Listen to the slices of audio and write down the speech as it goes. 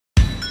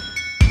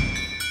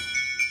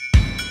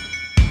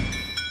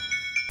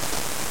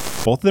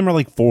Both of them are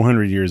like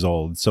 400 years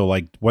old. So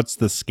like, what's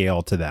the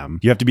scale to them?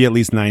 You have to be at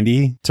least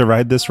 90 to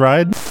ride this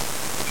ride?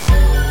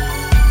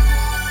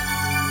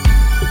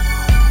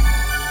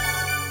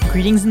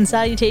 Greetings and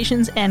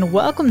salutations, and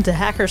welcome to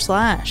Hacker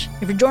Slash.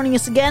 If you're joining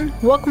us again,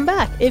 welcome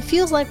back. It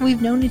feels like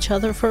we've known each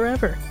other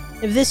forever.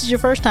 If this is your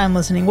first time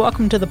listening,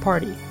 welcome to the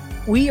party.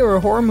 We are a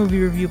horror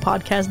movie review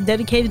podcast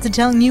dedicated to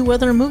telling you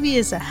whether a movie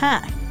is a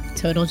hack,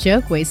 total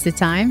joke, waste of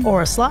time,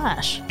 or a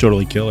slash.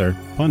 Totally killer.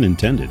 Pun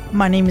intended.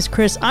 My name is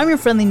Chris. I'm your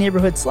friendly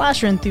neighborhood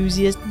slasher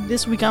enthusiast.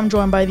 This week I'm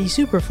joined by the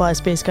Superfly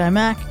Space Guy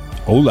Mac.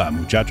 Hola,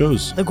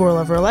 muchachos. The Gore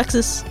Lover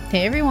Alexis.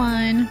 Hey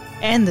everyone.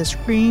 And the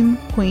Scream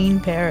Queen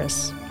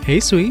Paris. Hey,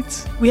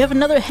 sweets. We have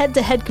another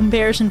head-to-head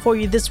comparison for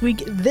you this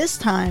week, this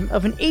time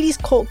of an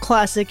 80s cult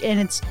classic and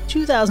its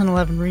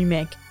 2011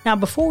 remake. Now,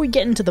 before we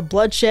get into the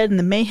bloodshed and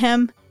the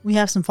mayhem, we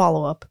have some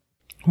follow-up.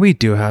 We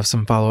do have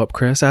some follow-up,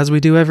 Chris, as we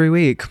do every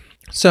week.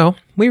 So,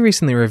 we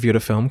recently reviewed a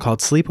film called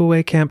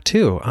Sleepaway Camp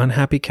 2,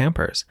 Unhappy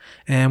Campers,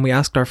 and we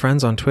asked our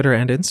friends on Twitter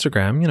and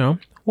Instagram,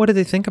 what did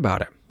they think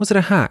about it? Was it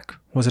a hack?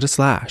 Was it a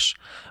slash?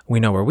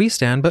 We know where we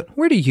stand, but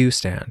where do you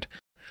stand?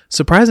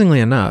 Surprisingly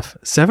enough,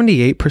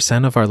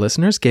 78% of our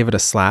listeners gave it a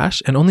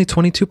slash and only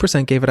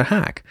 22% gave it a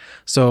hack.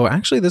 So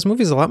actually, this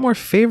movie is a lot more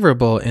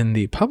favorable in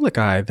the public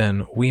eye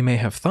than we may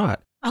have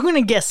thought. I'm going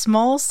to guess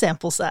small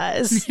sample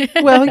size.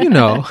 Well,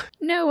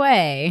 No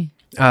way.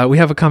 We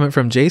have a comment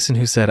from Jason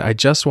who said, I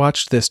just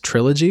watched this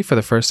trilogy for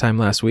the first time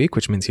last week,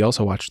 which means he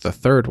also watched the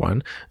third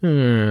one.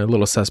 A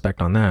little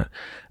suspect on that.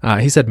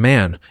 He said,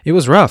 man, it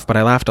was rough, but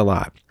I laughed a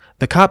lot.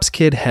 The cop's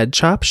kid head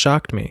chop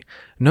shocked me.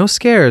 No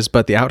scares,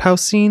 but the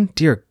outhouse scene,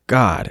 dear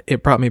God,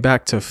 it brought me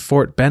back to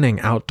Fort Benning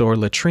outdoor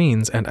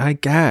latrines and I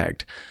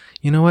gagged.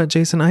 You know what,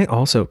 Jason? I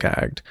also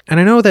gagged. And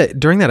I know that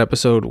during that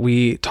episode,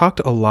 we talked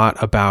a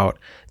lot about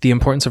the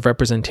importance of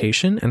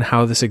representation and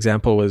how this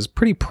example was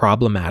pretty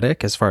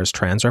problematic as far as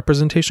trans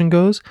representation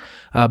goes.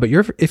 But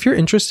if you're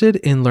interested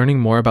in learning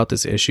more about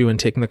this issue and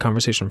taking the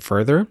conversation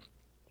further,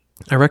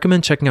 I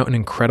recommend checking out an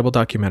incredible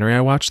documentary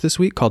I watched this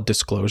week called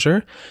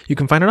Disclosure. You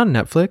can find it on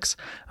Netflix.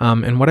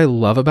 And what I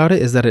love about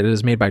it is that it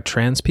is made by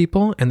trans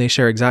people and they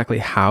share exactly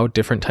how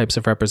different types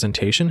of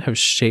representation have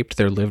shaped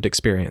their lived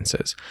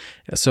experiences.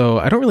 So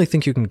I don't really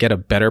think you can get a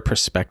better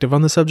perspective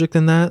on the subject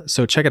than that.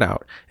 So check it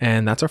out.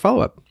 And that's our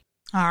follow-up.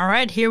 All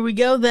right, here we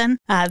go then.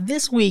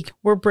 This week,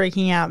 we're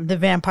breaking out the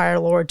vampire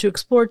lore to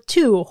explore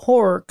two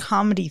horror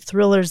comedy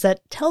thrillers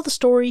that tell the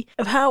story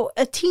of how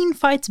a teen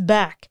fights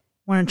back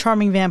when a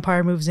charming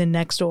vampire moves in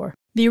next door.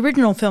 The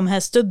original film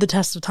has stood the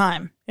test of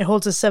time. It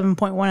holds a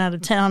 7.1 out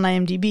of 10 on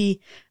IMDb,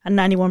 a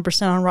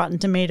 91% on Rotten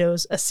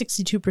Tomatoes, a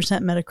 62%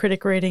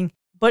 Metacritic rating,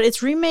 but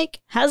its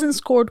remake hasn't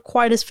scored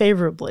quite as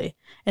favorably,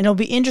 and it'll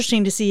be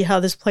interesting to see how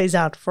this plays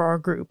out for our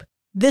group.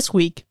 This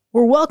week,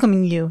 we're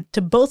welcoming you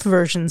to both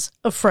versions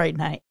of Fright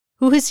Night.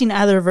 Who has seen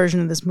either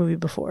version of this movie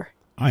before?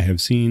 I have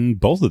seen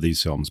both of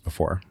these films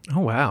before.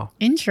 Oh, wow.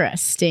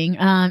 Interesting.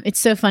 It's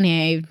so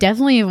funny. I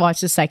definitely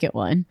watched the second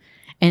one.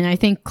 And I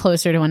think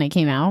closer to when it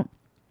came out.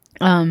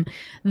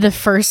 The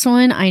first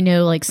one, I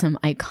know like some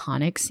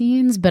iconic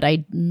scenes, but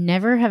I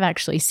never have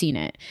actually seen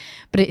it.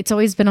 But it's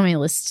always been on my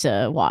list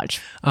to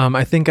watch.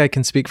 I think I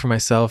can speak for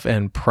myself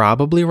and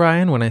probably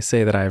Ryan when I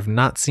say that I have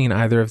not seen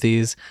either of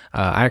these.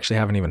 I actually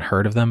haven't even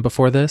heard of them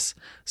before this.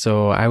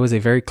 So I was a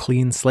very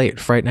clean slate.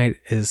 Fright Night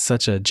is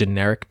such a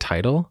generic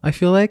title, I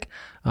feel like.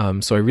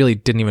 So I really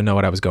didn't even know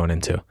what I was going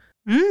into.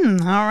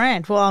 All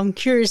right. Well, I'm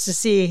curious to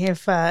see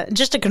if,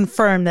 just to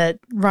confirm that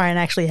Ryan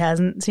actually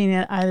hasn't seen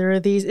either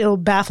of these, it'll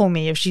baffle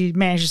me if she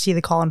managed to see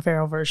the Colin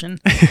Farrell version.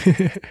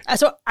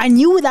 So I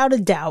knew without a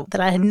doubt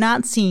that I had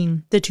not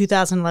seen the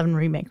 2011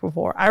 remake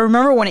before. I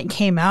remember when it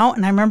came out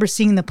and I remember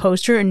seeing the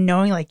poster and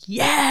knowing like,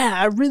 yeah,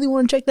 I really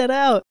want to check that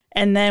out.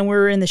 And then we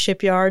were in the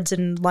shipyards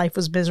and life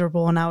was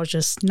miserable and I was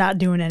just not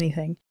doing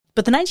anything.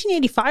 But the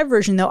 1985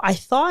 version, though, I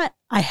thought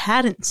I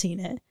hadn't seen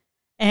it.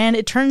 And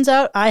it turns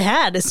out I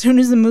had. As soon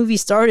as the movie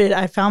started,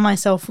 I found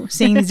myself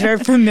seeing these very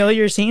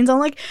familiar scenes. I'm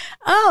like,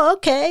 oh,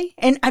 okay.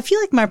 And I feel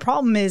like my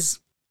problem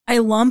is I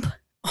lump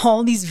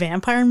all these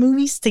vampire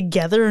movies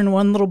together in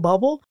one little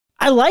bubble.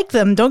 I like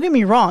them. Don't get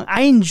me wrong.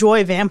 I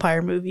enjoy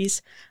vampire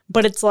movies.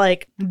 But it's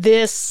like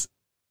this,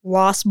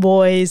 Lost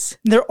Boys.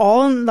 They're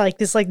all in like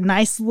this like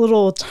nice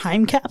little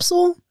time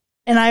capsule.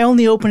 And I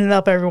only open it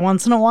up every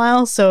once in a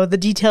while. So the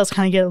details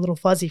kind of get a little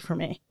fuzzy for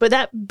me. But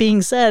that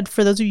being said,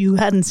 for those of you who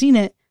hadn't seen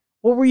it,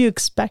 what were you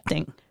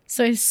expecting?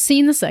 So I've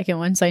seen the second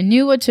one, so I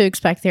knew what to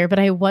expect there, but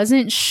I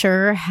wasn't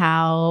sure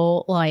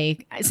how,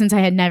 like, since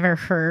I had never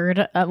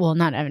heard, I've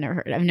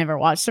never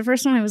watched the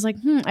first one. I was like,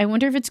 I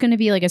wonder if it's going to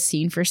be like a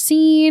scene for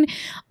scene,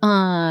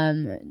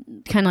 kind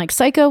of like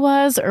Psycho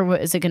was, or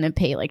what is it going to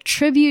pay like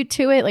tribute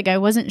to it? Like, I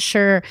wasn't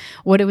sure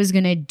what it was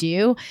going to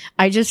do.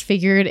 I just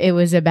figured it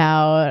was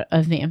about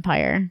a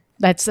vampire.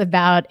 That's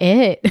about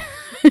it.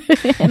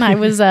 And I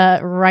was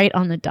right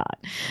on the dot.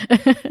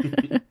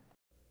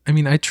 I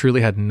mean, I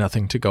truly had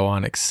nothing to go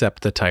on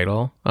except the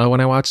title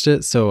when I watched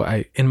it. So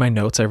in my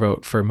notes, I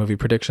wrote for movie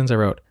predictions, I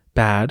wrote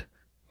bad,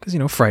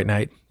 because, Fright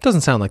Night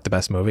doesn't sound like the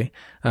best movie.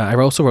 I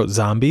also wrote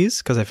Zombies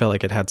because I felt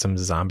like it had some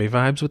zombie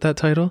vibes with that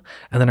title.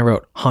 And then I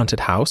wrote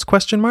Haunted House, ?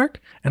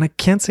 And I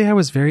can't say I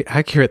was very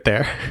accurate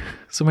there.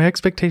 So my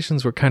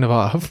expectations were kind of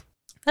off.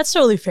 That's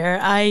totally fair.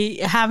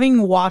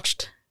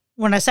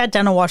 When I sat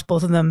down and watched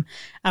both of them,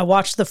 I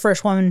watched the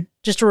first one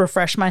just to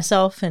refresh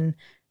myself and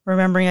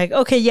remembering like,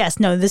 okay, yes,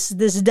 no, this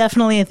is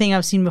definitely a thing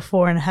I've seen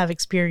before and have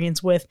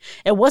experience with.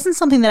 It wasn't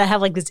something that I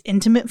have like this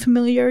intimate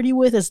familiarity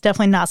with. It's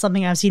definitely not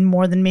something I've seen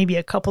more than maybe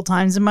a couple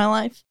times in my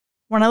life.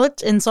 When I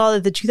looked and saw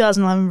that the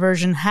 2011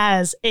 version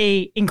has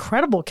a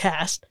incredible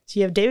cast, so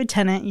you have David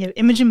Tennant, you have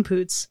Imogen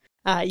Poots,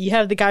 you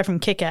have the guy from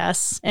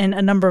Kick-Ass and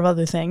a number of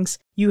other things.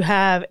 You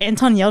have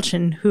Anton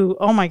Yelchin, who,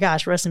 oh my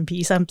gosh, rest in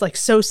peace. I'm like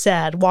so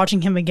sad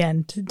watching him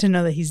again to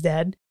know that he's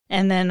dead.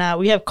 And then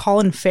we have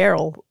Colin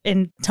Farrell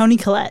and Toni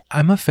Collette.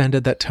 I'm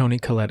offended that Toni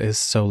Collette is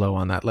so low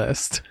on that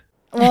list.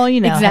 Well,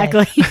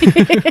 Exactly.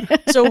 Hey.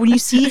 So when you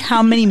see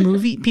how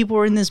many people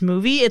are in this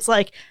movie, it's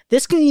like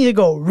this can either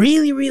go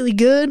really, really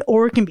good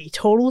or it can be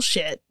total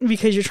shit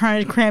because you're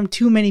trying to cram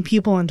too many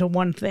people into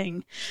one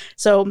thing.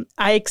 So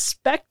I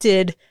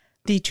expected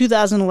the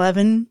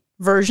 2011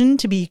 version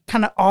to be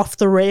kind of off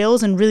the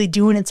rails and really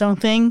doing its own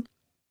thing.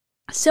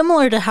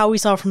 Similar to how we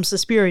saw from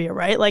Suspiria,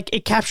 right? Like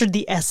it captured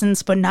the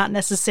essence, but not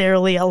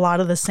necessarily a lot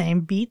of the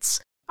same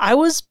beats. I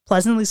was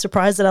pleasantly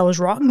surprised that I was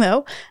wrong,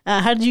 though.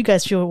 How did you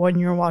guys feel when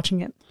you were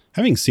watching it?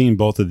 Having seen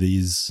both of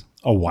these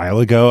a while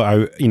ago,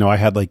 I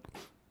had like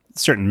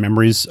certain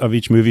memories of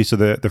each movie. So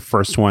the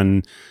first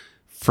one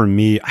for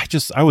me,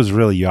 I was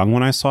really young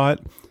when I saw it.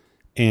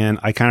 And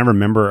I kind of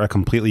remember a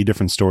completely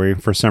different story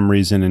for some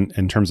reason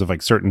in terms of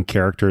like certain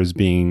characters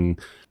being,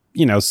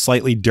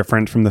 slightly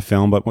different from the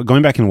film. But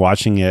going back and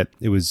watching it,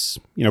 it was,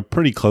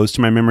 pretty close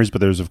to my memories. But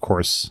there's, of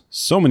course,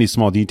 so many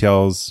small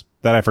details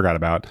that I forgot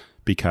about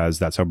because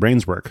that's how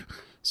brains work.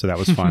 So that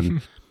was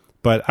fun.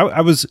 But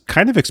I was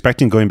kind of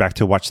expecting going back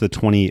to watch the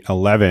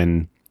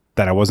 2011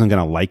 that I wasn't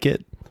going to like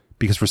it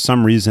because for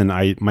some reason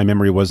my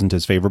memory wasn't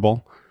as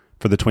favorable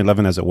for the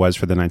 2011 as it was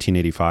for the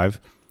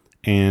 1985.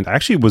 And I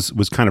actually was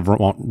kind of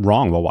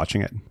wrong while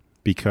watching it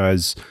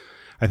because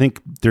I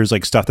think there's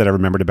like stuff that I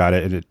remembered about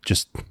it and it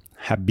just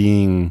had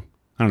being,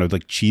 I don't know,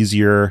 like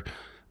cheesier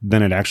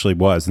than it actually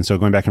was. And so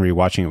going back and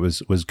rewatching it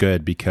was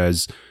good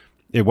because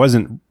it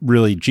wasn't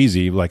really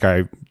cheesy like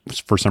I,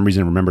 for some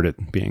reason, remembered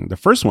it being. The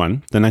first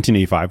one, the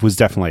 1985, was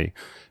definitely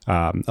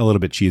a little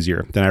bit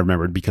cheesier than I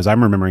remembered because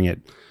I'm remembering it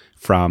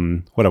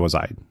from, what was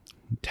I,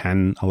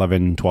 10,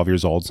 11, 12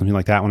 years old, something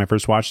like that when I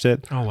first watched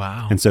it. Oh,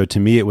 wow. And so to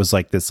me, it was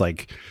like this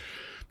like...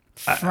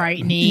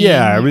 frightening.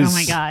 Yeah, it was, oh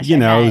my gosh.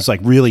 it was like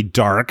really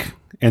dark.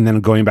 And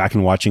then going back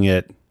and watching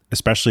it,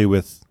 especially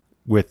with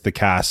the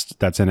cast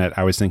that's in it,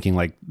 I was thinking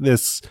like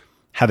this,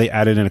 had they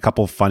added in a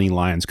couple of funny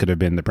lines, could have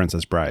been The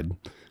Princess Bride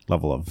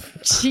level of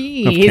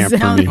Jeez.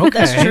 camp for me. Okay.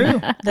 That's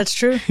true. That's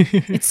true.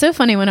 It's so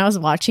funny when I was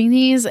watching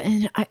these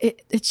and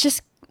it's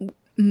just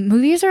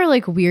movies are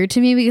like weird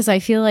to me because I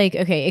feel like,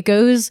 okay, it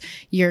goes,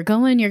 you're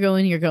going. You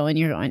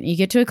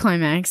get to a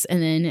climax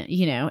and then,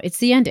 it's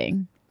the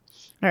ending.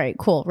 All right,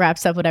 cool.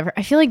 Wraps up, whatever.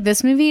 I feel like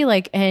this movie,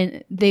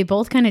 and they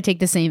both kind of take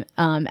the same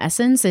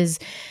essence is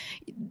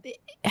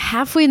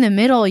halfway in the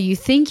middle, you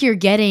think you're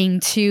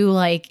getting to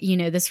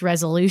this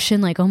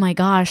resolution, like, oh my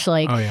gosh,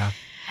 like, oh yeah.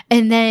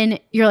 And then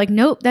you're like,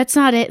 nope, that's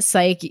not it,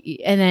 psych.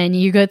 And then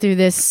you go through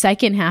this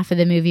second half of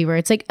the movie where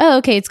it's like, oh,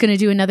 okay, it's going to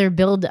do another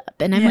build up.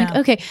 And I'm like,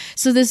 okay,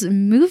 so this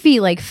movie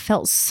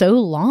felt so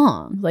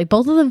long. Like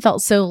both of them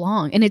felt so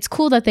long. And it's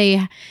cool that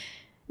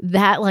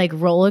that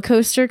roller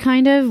coaster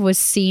kind of was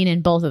seen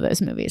in both of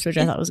those movies, which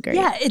I thought was great.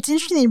 Yeah, it's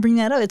interesting that you bring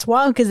that up. It's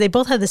wild because they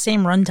both have the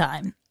same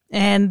runtime.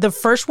 And the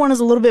first one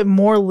is a little bit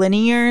more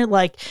linear.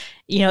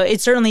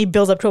 It certainly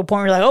builds up to a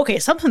point where you're like, okay,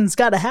 something's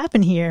got to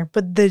happen here.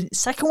 But the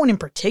second one in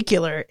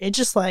particular, it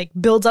just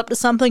builds up to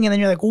something. And then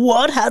you're like,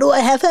 what? How do I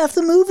have half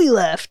the movie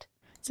left?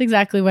 It's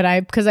exactly what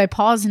because I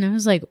paused and I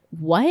was like,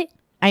 what?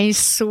 I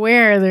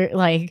swear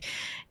they're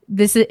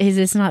this is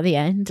this not the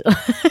end?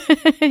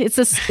 It's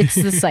the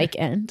psych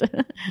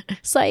end.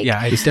 Psych.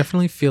 Yeah, I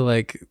definitely feel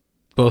like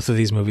both of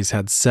these movies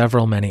had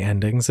many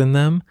endings in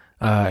them,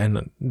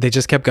 and they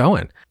just kept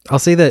going. I'll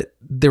say that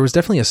there was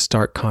definitely a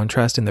stark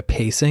contrast in the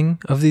pacing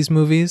of these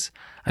movies.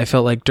 I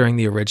felt like during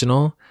the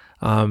original,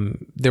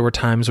 there were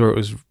times where it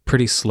was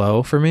pretty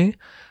slow for me,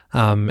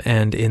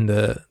 and in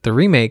the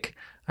remake,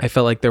 I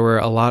felt like there were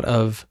a lot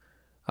of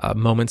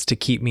moments to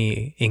keep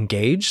me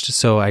engaged.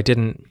 So I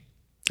didn't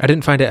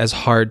find it as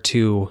hard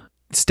to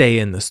stay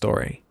in the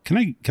story. Can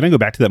I go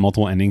back to that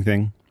multiple ending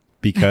thing?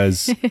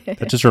 Because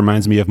that just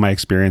reminds me of my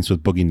experience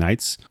with Boogie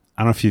Nights.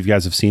 I don't know if you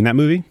guys have seen that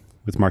movie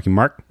with Marky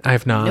Mark. I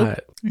have not. Nope.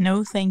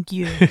 No, thank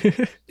you.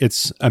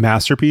 It's a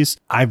masterpiece.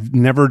 I've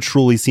never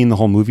truly seen the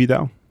whole movie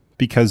though,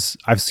 because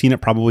I've seen it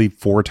probably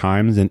 4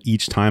 times and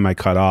each time I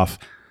cut off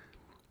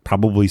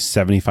probably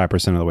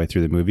 75% of the way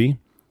through the movie.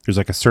 There's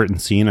a certain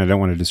scene, I don't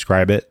want to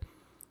describe it,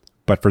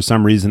 but for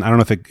some reason, I don't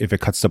know if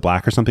it cuts to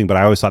black or something, but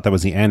I always thought that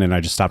was the end and I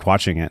just stopped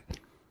watching it.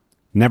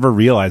 Never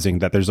realizing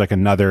that there's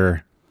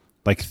another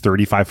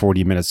 35,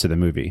 40 minutes to the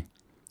movie.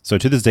 So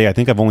to this day, I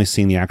think I've only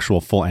seen the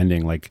actual full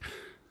ending, like,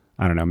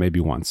 I don't know, maybe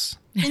once.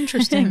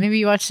 Interesting. Maybe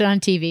you watched it on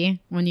TV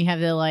when you have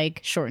the like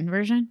shortened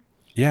version.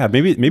 Yeah,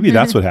 maybe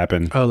that's what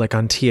happened. Oh, like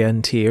on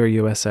TNT or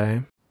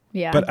USA.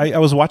 Yeah. But I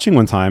was watching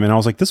one time and I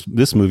was like,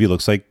 this movie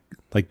looks like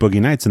Boogie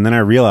Nights. And then I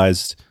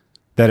realized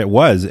that it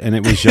was, and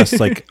it was just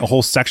like a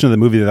whole section of the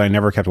movie that I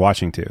never kept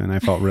watching to. And I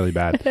felt really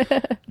bad.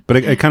 But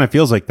it kind of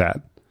feels like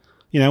that.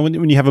 You know,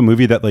 when you have a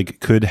movie that like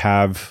could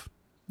have,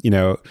 you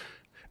know,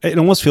 it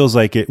almost feels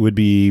like it would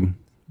be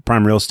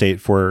prime real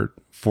estate for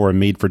a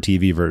made for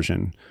TV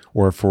version,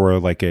 or for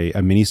like a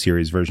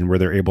miniseries version where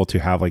they're able to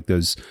have like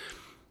those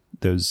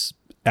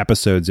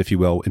episodes, if you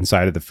will,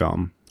 inside of the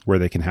film where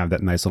they can have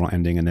that nice little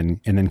ending and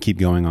then keep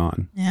going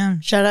on. Yeah.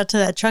 Shout out to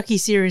that Chucky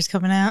series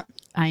coming out.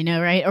 I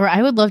know, right? Or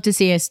I would love to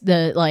see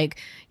the like,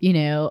 you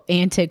know,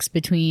 antics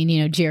between,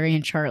 you know, Jerry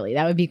and Charlie.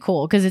 That would be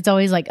cool because it's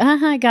always like,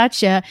 I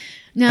gotcha.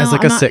 No, As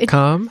like I'm a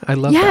sitcom. I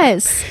love that.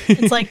 Yes.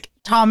 It's like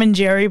Tom and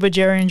Jerry, but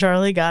Jerry and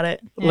Charlie got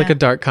it. Like a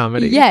dark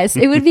comedy. Yes,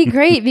 it would be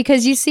great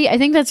because you see, I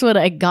think that's what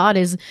I got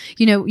is,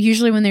 you know,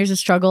 usually when there's a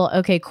struggle,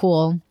 okay,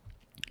 cool.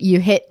 You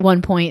hit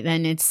one point,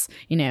 then it's,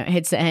 you know, it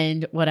hits the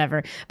end,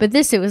 whatever. But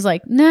this, it was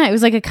like, nah, it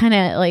was like a kind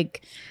of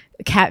like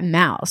cat and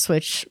mouse,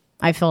 which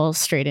I fell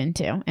straight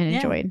into and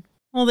enjoyed.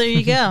 Well, there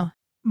you go.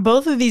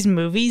 Both of these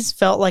movies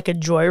felt like a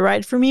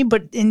joyride for me,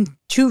 but in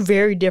two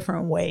very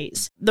different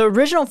ways. The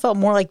original felt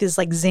more like this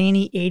like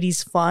zany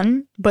 80s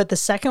fun, but the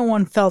second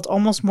one felt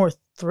almost more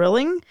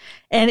thrilling.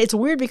 And it's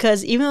weird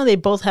because even though they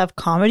both have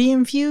comedy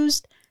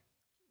infused,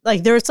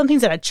 like there were some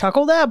things that I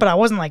chuckled at, but I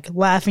wasn't like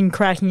laughing,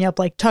 cracking up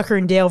like Tucker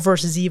and Dale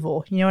versus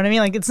Evil. You know what I mean?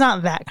 Like it's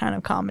not that kind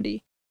of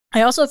comedy.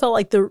 I also felt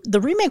like the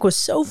remake was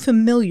so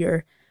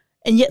familiar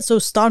and yet so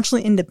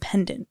staunchly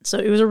independent. So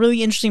it was a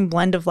really interesting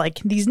blend of like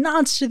these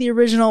nods to the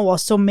original while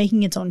still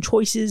making its own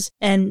choices.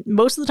 And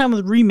most of the time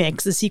with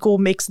remakes, the sequel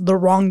makes the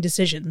wrong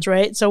decisions,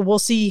 right? So we'll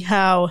see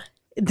how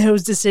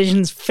those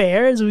decisions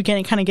fare as we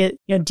can kind of get,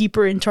 you know,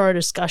 deeper into our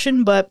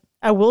discussion. But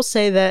I will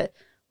say that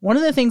one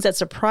of the things that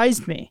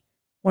surprised me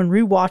when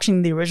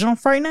rewatching the original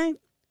Fright Night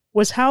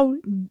was how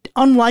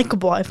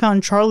unlikable I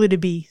found Charlie to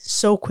be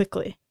so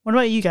quickly. What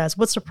about you guys?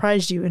 What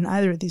surprised you in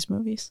either of these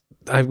movies?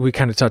 We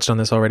kind of touched on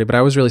this already, but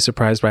I was really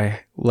surprised by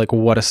like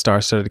what a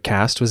star-studded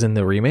cast was in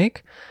the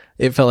remake.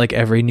 It felt like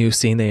every new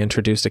scene they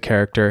introduced a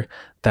character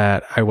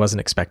that I wasn't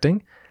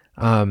expecting.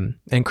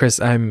 And Chris,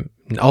 I'm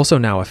also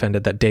now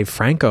offended that Dave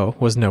Franco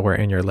was nowhere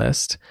in your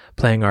list,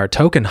 playing our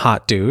token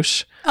hot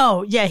douche.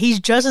 Oh, yeah,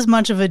 he's just as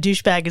much of a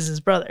douchebag as his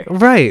brother.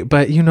 Right,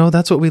 but you know,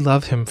 that's what we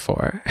love him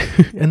for.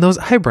 And those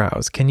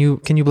eyebrows, can you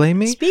blame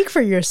me? Speak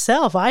for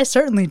yourself. I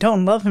certainly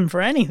don't love him for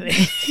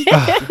anything.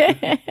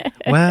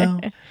 Well,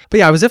 but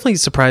yeah, I was definitely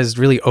surprised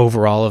really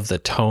overall of the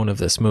tone of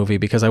this movie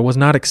because I was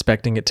not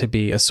expecting it to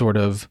be a sort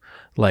of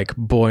like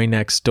boy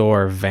next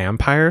door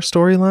vampire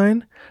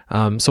storyline.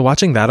 So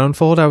watching that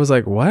unfold, I was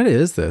like, what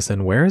is this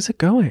and where is it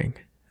going?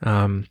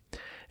 And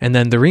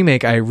then the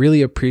remake, I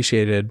really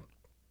appreciated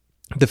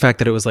the fact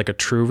that it was like a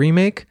true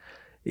remake.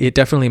 It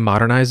definitely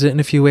modernized it in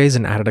a few ways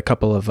and added a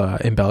couple of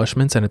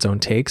embellishments and its own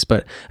takes.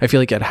 But I feel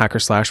like at Hacker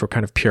Slash, we're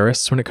kind of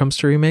purists when it comes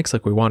to remakes.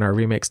 Like we want our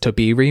remakes to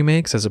be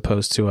remakes as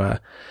opposed to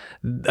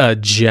a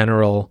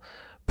general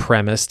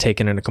premise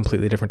taken in a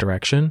completely different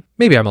direction.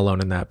 Maybe I'm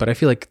alone in that, but I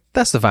feel like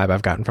that's the vibe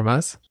I've gotten from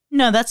us.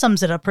 No, that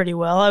sums it up pretty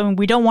well. I mean,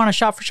 we don't want a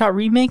shot-for-shot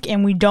remake,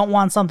 and we don't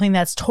want something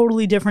that's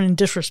totally different and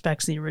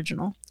disrespects the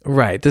original.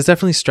 Right. This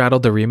definitely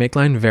straddled the remake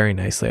line very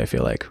nicely, I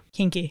feel like.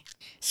 Kinky.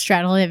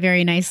 Straddle it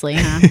very nicely,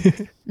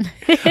 huh?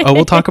 Oh,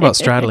 we'll talk about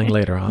straddling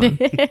later on.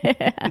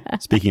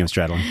 Speaking of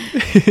straddling,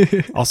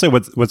 I'll say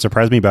what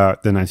surprised me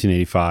about the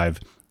 1985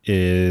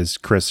 is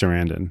Chris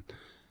Sarandon,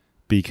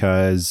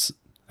 because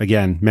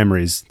again,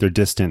 memories, they're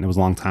distant. It was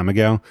a long time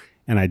ago,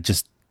 and I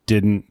just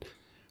didn't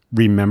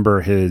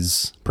remember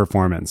his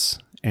performance,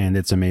 and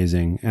it's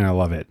amazing, and I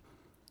love it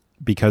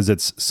because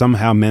it's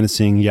somehow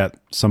menacing yet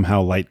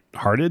somehow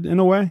lighthearted in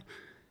a way.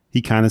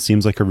 He kind of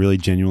seems like a really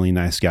genuinely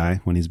nice guy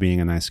when he's being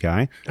a nice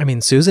guy. I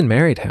mean, Susan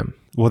married him.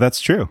 Well,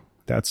 that's true.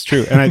 That's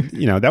true. And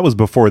that was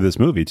before this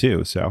movie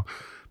too. So,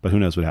 but who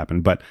knows what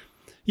happened? But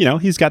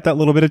he's got that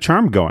little bit of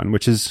charm going,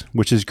 which is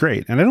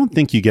great. And I don't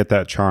think you get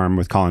that charm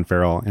with Colin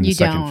Farrell in the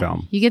second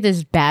film. You get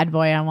this bad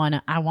boy, I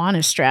want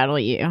to straddle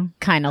you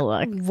kind of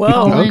look.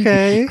 Whoa.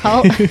 Okay.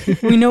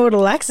 We know what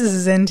Alexis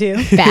is into.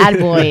 Bad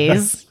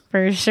boys,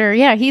 for sure.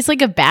 Yeah, he's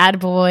like a bad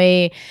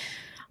boy.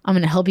 I'm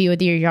going to help you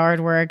with your yard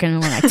work and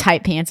wear my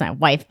tight pants and a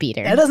wife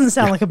beater. That doesn't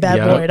sound like a bad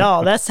boy at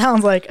all. That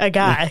sounds like a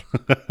guy.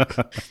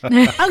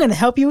 I'm going to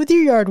help you with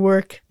your yard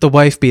work. The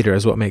wife beater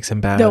is what makes him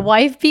bad. The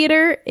wife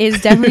beater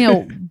is definitely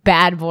a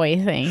bad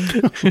boy thing.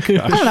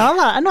 I don't know.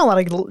 I know a lot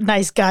of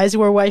nice guys who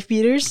wear wife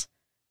beaters.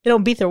 They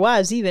don't beat their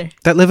wives either.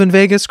 That live in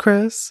Vegas,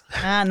 Chris?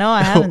 No,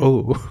 I haven't.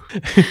 Oh.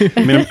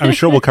 I mean, I'm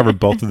sure we'll cover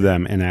both of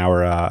them in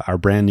our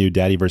brand new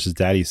Daddy versus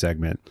Daddy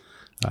segment.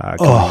 Coming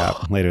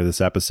up later this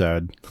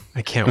episode.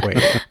 I can't wait.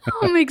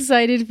 I'm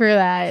excited for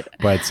that.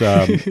 But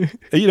in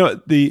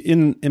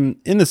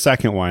the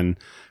second one,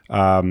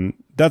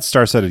 that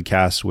star-studded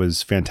cast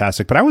was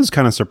fantastic. But I was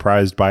kind of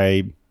surprised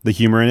by the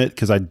humor in it,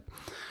 because I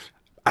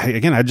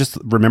just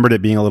remembered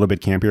it being a little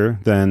bit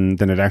campier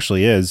than it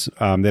actually is.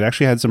 It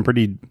actually had some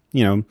pretty,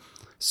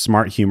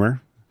 smart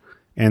humor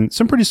and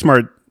some pretty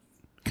smart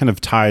kind of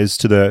ties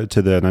to the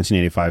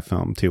 1985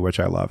 film too, which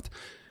I loved,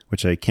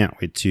 which I can't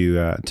wait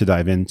to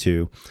dive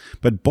into.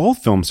 But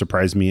both films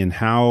surprised me in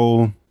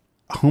how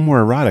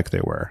homoerotic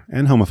they were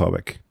and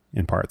homophobic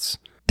in parts.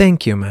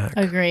 Thank you, Mac.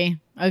 Agree.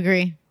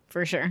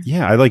 For sure.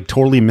 Yeah, I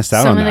totally missed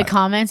out on that. Some of the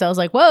comments, I was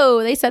like,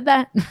 whoa, they said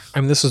that. I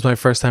mean, this was my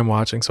first time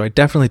watching, so I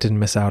definitely didn't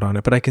miss out on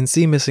it, but I can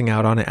see missing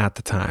out on it at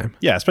the time.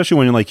 Yeah, especially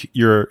when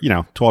you're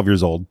 12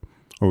 years old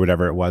or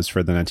whatever it was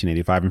for the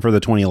 1985. And for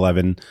the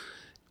 2011,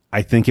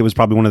 I think it was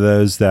probably one of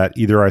those that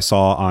either I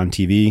saw on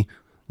TV,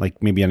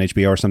 like maybe on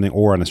HBO or something,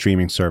 or on a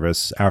streaming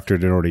service after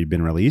it had already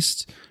been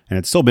released. And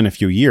it's still been a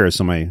few years,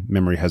 so my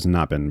memory has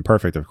not been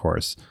perfect, of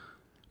course.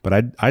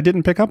 But I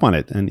didn't pick up on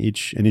it in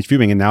each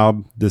viewing. And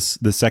now the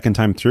second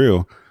time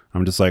through,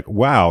 I'm just like,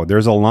 wow,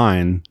 there's a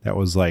line that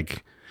was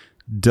like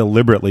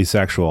deliberately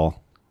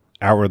sexual,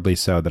 outwardly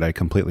so, that I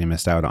completely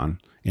missed out on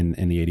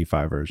in the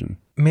 85 version.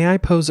 May I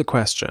pose a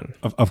question?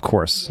 Of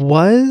course.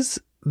 Was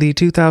the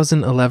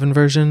 2011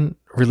 version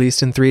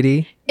released in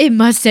 3D? It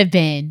must have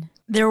been.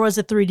 There was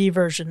a 3D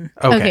version.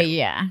 Okay,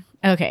 yeah.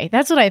 Okay,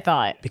 that's what I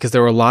thought. Because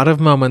there were a lot of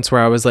moments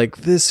where I was like,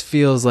 this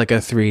feels like a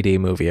 3D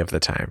movie of the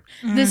time.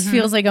 This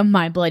feels like a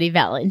My Bloody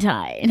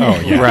Valentine. Oh,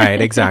 yeah.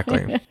 Right,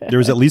 exactly. There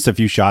was at least a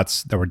few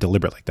shots that were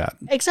deliberate like that.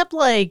 Except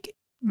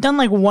done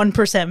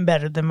 1%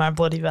 better than My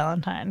Bloody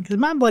Valentine. Because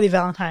My Bloody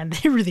Valentine,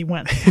 they really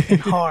went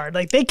hard.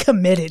 They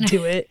committed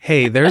to it.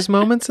 Hey, there's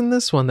moments in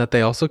this one that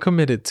they also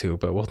committed to,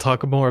 but we'll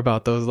talk more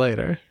about those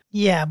later.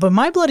 Yeah, but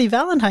My Bloody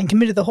Valentine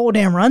committed the whole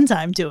damn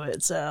runtime to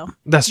it, so.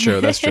 That's true,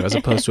 as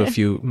opposed to a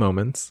few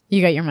moments.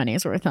 You got your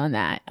money's worth on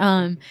that.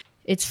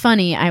 It's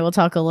funny, I will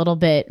talk a little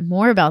bit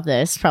more about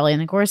this probably in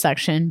the gore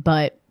section,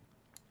 but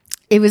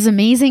it was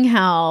amazing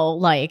how,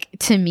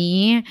 to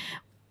me,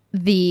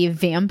 the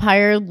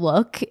vampire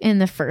look in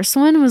the first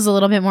one was a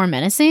little bit more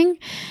menacing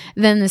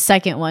than the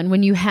second one.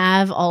 When you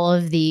have all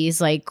of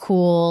these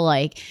cool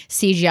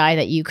CGI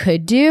that you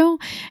could do,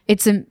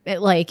 it's and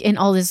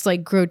all this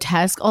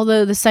grotesque,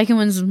 although the second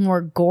one's more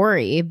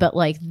gory, but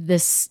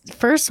this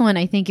first one,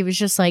 I think it was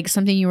just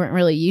something you weren't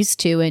really used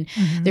to. And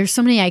there's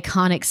so many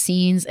iconic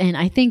scenes. And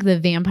I think the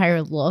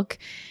vampire look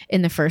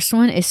in the first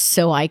one is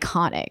so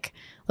iconic.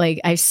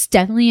 I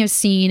definitely have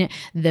seen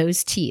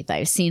those teeth.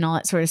 I've seen all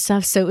that sort of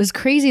stuff. So it was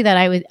crazy that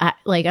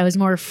I was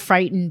more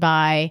frightened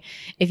by,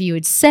 if you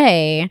would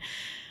say, a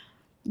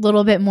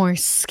little bit more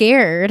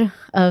scared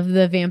of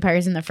the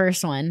vampires in the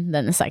first one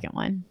than the second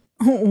one.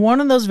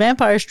 One of those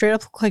vampires straight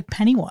up looked like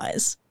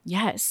Pennywise.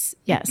 Yes.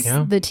 Yeah.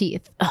 The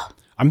teeth. Ugh.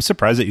 I'm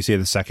surprised that you say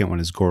the second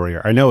one is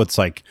gorier. I know it's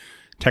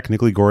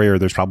technically gorier.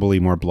 There's probably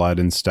more blood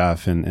and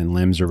stuff and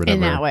limbs or whatever.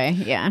 In that way,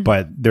 yeah.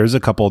 But there's a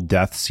couple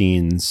death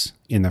scenes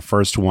in the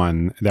first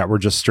one that were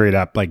just straight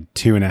up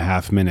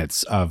 2.5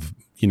 minutes of,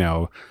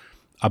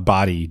 a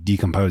body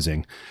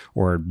decomposing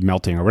or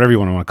melting or whatever you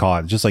want to call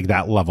it. Just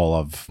that level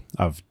of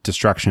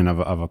destruction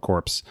of a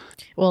corpse.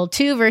 Well,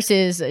 2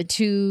 versus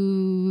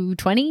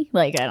 220?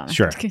 I don't know.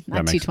 Sure.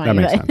 Not that 220.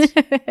 makes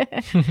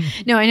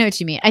sense. No, I know what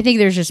you mean. I think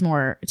there's just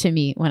more to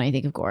me when I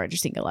think of gore. I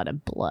just think a lot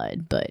of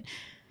blood, but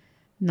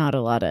not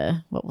a lot of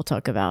what we'll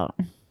talk about,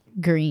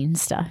 green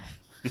stuff.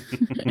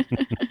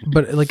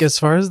 But as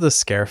far as the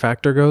scare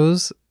factor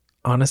goes,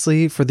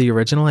 honestly, for the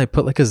original, I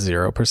put a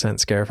 0%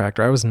 scare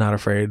factor. I was not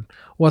afraid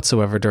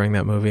whatsoever during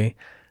that movie.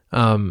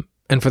 And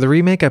for the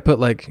remake, I put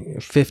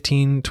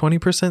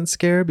 15-20%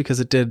 scare because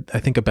it did, I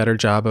think, a better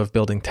job of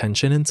building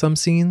tension in some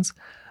scenes.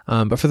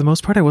 But for the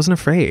most part, I wasn't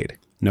afraid.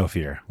 No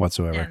fear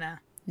whatsoever. Yeah, no.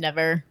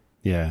 Never.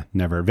 Yeah,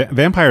 never.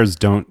 Vampires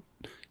don't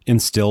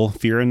instill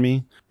fear in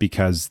me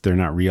because they're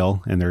not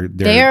real, and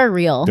they are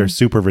real. They're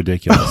super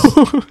ridiculous.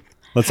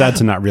 Let's add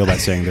to not real by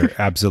saying they're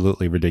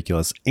absolutely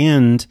ridiculous,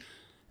 and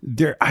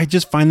I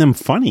just find them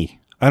funny.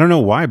 I don't know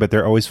why, but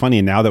they're always funny.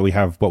 And now that we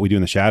have What We Do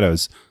in the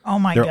Shadows, oh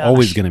my they're gosh,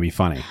 always going to be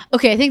funny.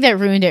 Okay, I think that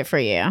ruined it for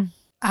you.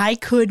 I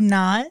could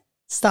not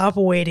stop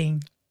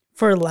waiting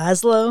for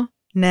Laszlo,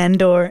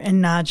 Nandor,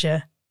 and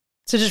Nadja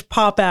to just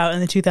pop out in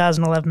the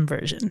 2011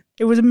 version.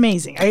 It was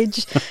amazing.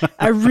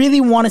 I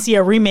really want to see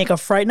a remake of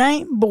Fright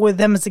Night, but with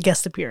them as a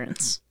guest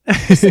appearance.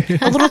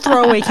 A little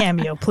throwaway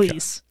cameo,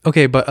 please.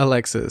 Okay, but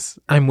Alexis,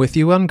 I'm with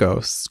you on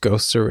ghosts.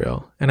 Ghosts are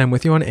real. And I'm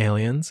with you on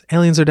aliens.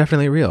 Aliens are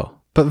definitely real.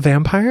 But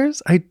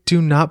vampires? I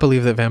do not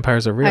believe that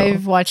vampires are real.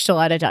 I've watched a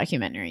lot of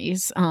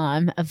documentaries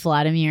of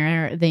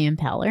Vladimir the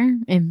Impaler.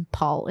 The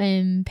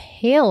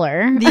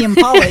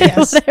Impala,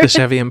 yes. The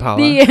Chevy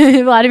Impala.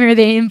 The Vladimir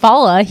the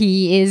Impala.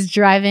 He is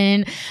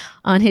driving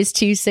on his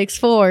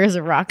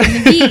 264s, rocking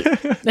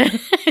the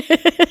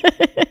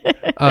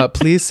beat.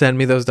 Please send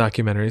me those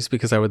documentaries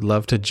because I would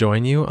love to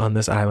join you on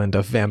this island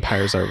of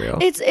vampires are real.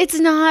 It's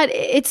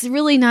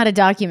really not a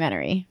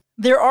documentary.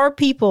 There are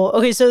people.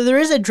 Okay, so there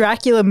is a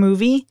Dracula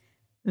movie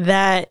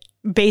that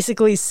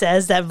basically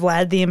says that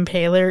Vlad the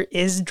Impaler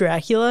is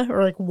Dracula,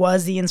 or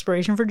was the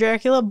inspiration for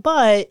Dracula,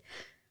 but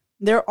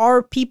there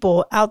are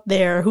people out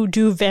there who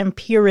do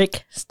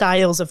vampiric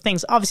styles of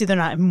things. Obviously, they're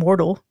not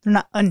immortal. They're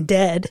not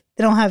undead.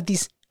 They don't have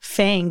these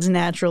fangs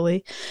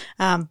naturally.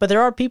 But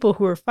there are people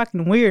who are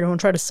fucking weird and will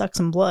try to suck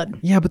some blood.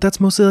 Yeah, but that's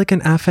mostly like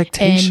an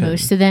affectation. And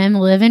most of them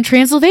live in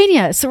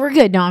Transylvania, so we're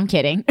good. No, I'm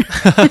kidding.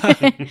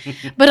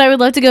 But I would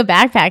love to go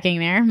backpacking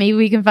there. Maybe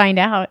we can find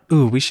out.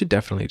 Ooh, we should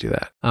definitely do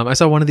that. I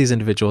saw one of these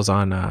individuals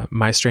on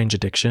My Strange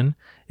Addiction.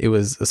 It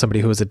was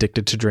somebody who was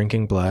addicted to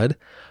drinking blood,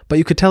 but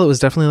you could tell it was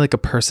definitely like a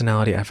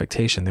personality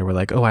affectation. They were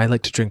like, oh, I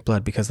like to drink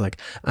blood because like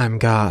I'm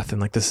goth and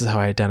like this is how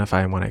I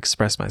identify and want to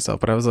express myself.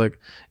 But I was like,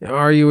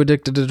 are you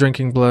addicted to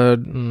drinking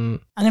blood?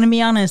 I'm going to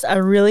be honest. I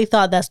really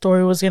thought that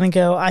story was going to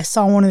go, I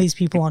saw one of these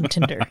people on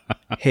Tinder.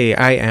 Hey,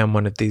 I am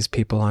one of these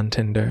people on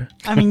Tinder.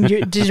 I mean,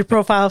 did your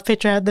profile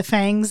picture have the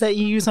fangs that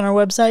you use on our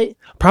website?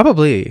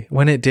 Probably.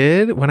 When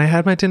I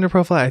had my Tinder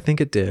profile, I think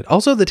it did.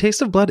 Also, the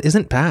taste of blood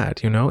isn't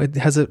bad, you know? It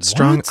has a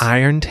strong What?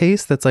 iron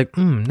taste that's like,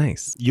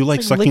 nice. You like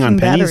It's sucking on licking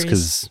pennies? batteries.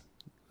 Because,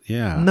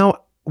 yeah. No,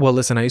 well,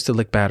 listen, I used to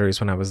lick batteries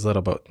when I was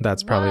little, but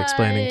that's probably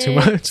explaining too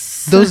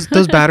much.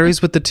 Those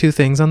batteries with the two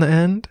things on the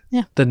end?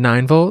 Yeah. The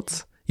 9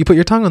 volts? You put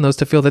your tongue on those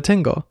to feel the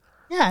tingle.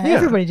 Yeah, Yeah.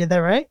 everybody did that,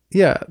 right?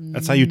 Yeah.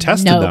 That's how you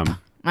tested Nope. them.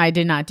 I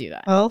did not do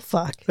that. Oh,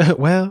 fuck.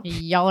 Well,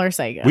 Y'all are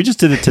psycho. We just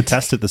did it to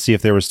test it to see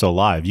if they were still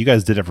alive. You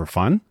guys did it for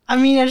fun? I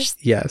mean,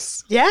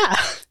 yes. yeah.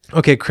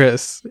 Okay,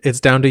 Chris, it's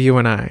down to you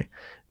and I.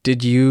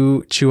 Did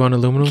you chew on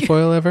aluminum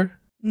foil ever?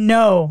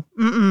 No.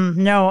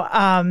 No.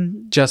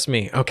 Just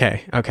me.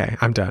 Okay,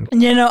 I'm done.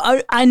 You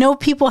know, I know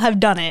people have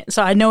done it,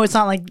 so I know it's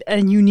not like a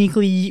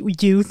uniquely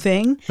you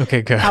thing.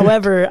 Okay, good.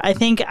 However, I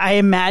think I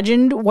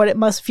imagined what it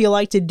must feel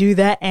like to do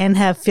that and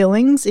have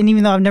fillings. And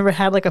even though I've never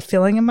had like a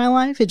filling in my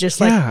life, it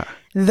just like Yeah.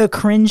 the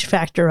cringe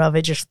factor of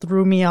it just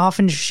threw me off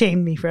and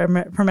shamed me from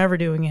ever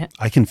doing it.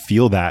 I can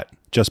feel that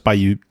just by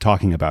you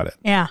talking about it.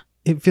 Yeah.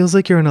 It feels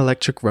like you're an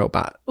electric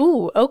robot.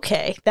 Ooh,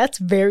 okay. That's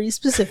very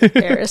specific,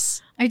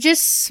 Paris. I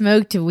just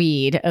smoked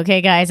weed. Okay,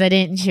 guys, I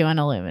didn't chew on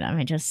aluminum.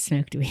 I just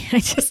smoked weed. I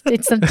just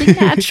did something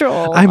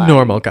natural. I'm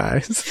normal,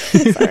 guys.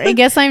 Sorry, I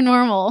guess I'm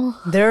normal.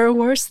 There are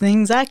worse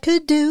things I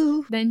could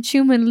do. Then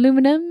chew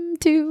aluminum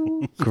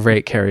too.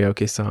 Great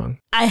karaoke song.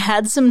 I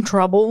had some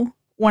trouble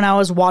when I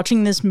was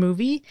watching this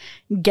movie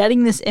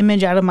getting this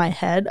image out of my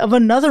head of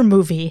another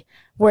movie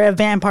where a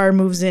vampire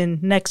moves in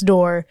next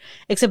door,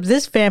 except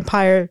this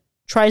vampire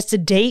tries to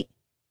date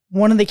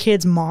one of the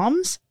kids'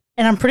 moms.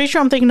 And I'm pretty sure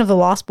I'm thinking of The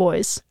Lost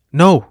Boys.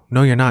 No,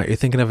 you're not. You're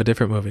thinking of a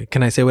different movie.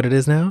 Can I say what it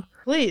is now?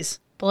 Please.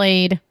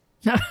 Blade.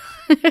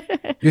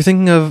 You're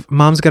thinking of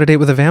Mom's Got a Date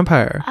with a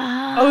Vampire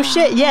Oh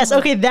shit. Yes.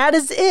 Okay. That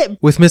is it.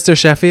 with Mr.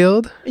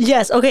 Sheffield.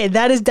 Yes. Okay.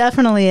 That is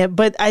definitely it.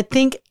 But I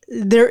think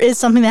there is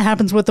something that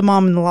happens with the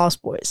mom in The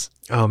Lost Boys.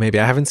 Oh, maybe.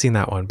 I haven't seen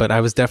that one, but I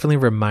was definitely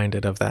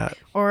reminded of that.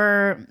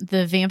 Or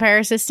the vampire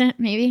assistant,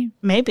 maybe.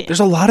 Maybe. There's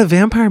a lot of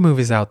vampire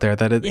movies out there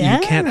that Yeah.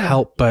 you can't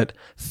help but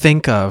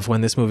think of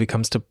when this movie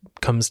comes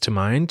to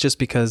mind, just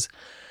because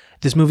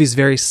this movie is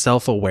very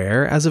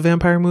self-aware as a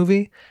vampire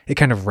movie. It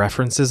kind of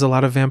references a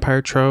lot of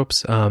vampire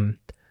tropes.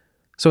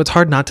 So it's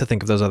hard not to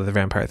think of those other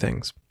vampire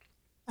things.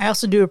 I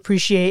also do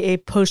appreciate a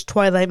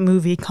post-Twilight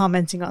movie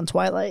commenting on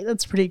Twilight.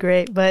 That's pretty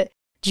great. But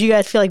do you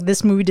guys feel like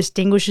this movie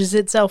distinguishes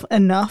itself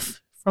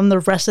enough from the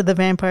rest of the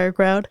vampire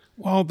crowd?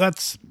 Well,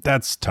 that's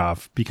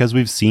tough because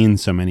we've seen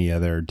so many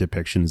other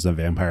depictions of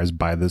vampires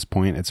by this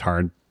point. It's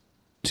hard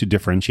to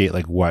differentiate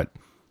like what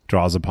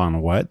draws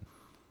upon what.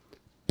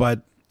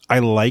 But I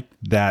like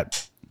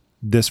that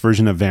this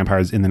version of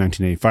vampires in the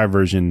 1985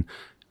 version,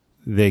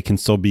 they can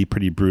still be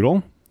pretty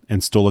brutal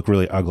and still look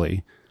really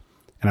ugly.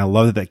 And I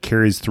love that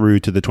carries through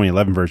to the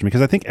 2011 version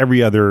because I think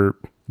every other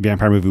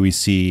vampire movie we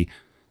see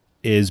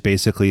is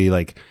basically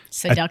like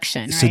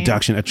Seduction, right?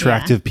 seduction,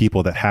 attractive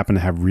people that happen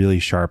to have really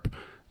sharp,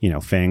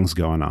 fangs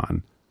going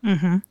on.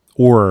 Mm-hmm.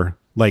 Or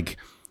like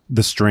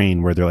The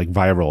Strain, where they're like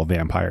viral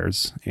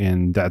vampires.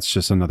 And that's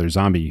just another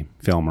zombie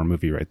film or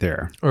movie right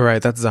there. All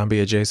right, that's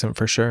zombie adjacent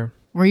for sure.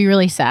 Were you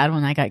really sad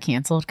when that got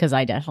canceled? Because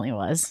I definitely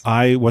was.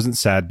 I wasn't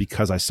sad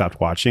because I stopped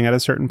watching at a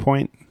certain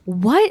point.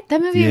 What?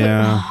 That movie?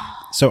 Yeah.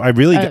 So I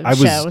really, I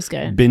show was was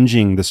good.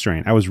 binging The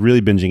Strain. I was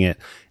really binging it.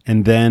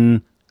 And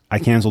then I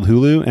canceled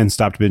Hulu and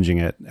stopped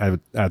binging it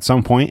at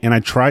some point. And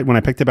I tried, when I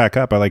picked it back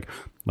up,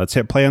 let's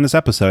hit play on this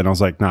episode. And I was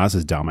like, nah, this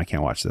is dumb. I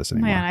can't watch this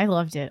anymore. Man, I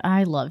loved it.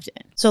 I loved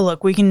it. So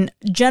look, we can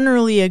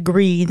generally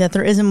agree that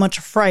there isn't much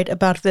fright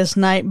about this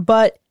night,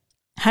 but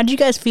how do you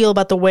guys feel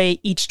about the way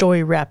each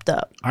story wrapped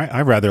up?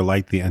 I rather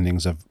like the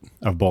endings of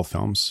both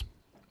films.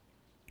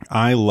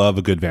 I love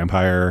a good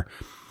vampire,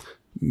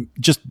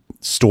 just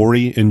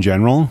story in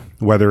general,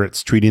 whether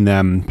it's treating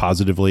them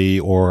positively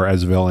or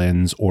as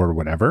villains or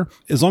whatever,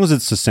 as long as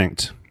it's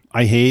succinct.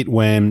 I hate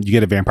when you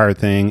get a vampire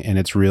thing and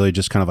it's really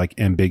just kind of like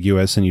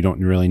ambiguous and you don't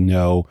really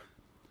know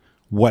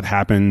what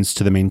happens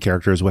to the main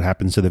characters, what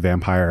happens to the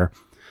vampire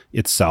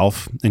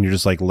itself, and you're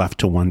just like left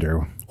to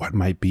wonder what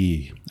might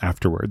be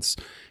afterwards.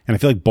 And I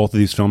feel like both of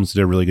these films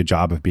did a really good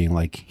job of being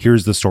like,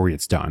 here's the story,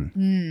 it's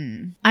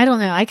done. I don't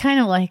know. I kind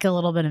of like a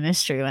little bit of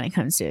mystery when it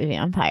comes to a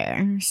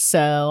vampire.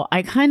 So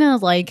I kind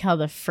of like how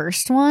the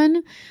first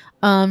one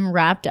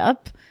wrapped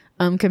up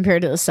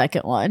compared to the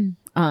second one.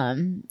 I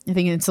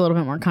think it's a little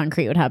bit more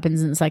concrete what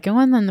happens in the second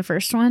one than the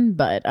first one,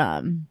 but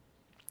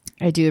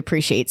I do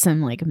appreciate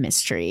some like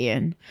mystery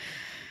and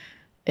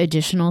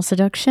additional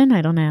seduction.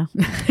 I don't know.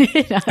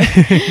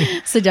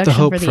 Seduction The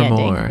hope for the for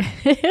ending.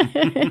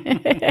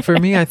 more. For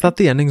me, I thought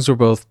the endings were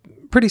both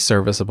pretty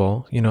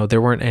serviceable. You know,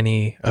 there weren't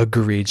any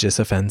egregious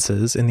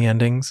offenses in the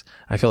endings.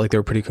 I felt like they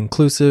were pretty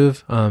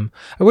conclusive. I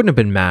wouldn't have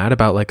been mad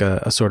about like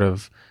a sort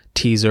of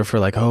teaser for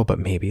like, oh, but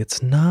maybe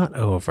it's not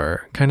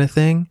over kind of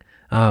thing.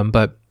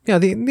 But yeah,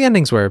 the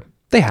endings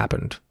they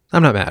happened.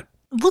 I'm not mad.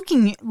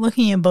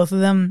 Looking at both of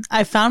them,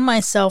 I found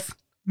myself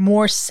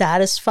more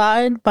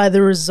satisfied by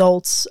the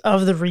results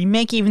of the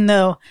remake, even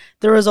though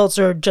the results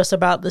are just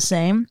about the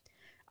same.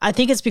 I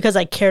think it's because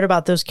I cared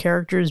about those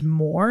characters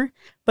more.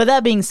 But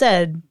that being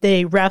said,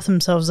 they wrap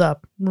themselves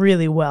up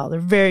really well. They're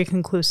very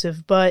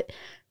conclusive. But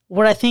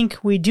what I think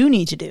we do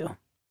need to do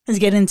is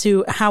get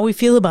into how we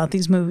feel about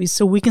these movies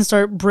so we can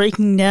start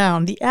breaking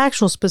down the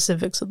actual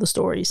specifics of the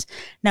stories.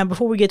 Now,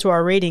 before we get to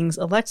our ratings,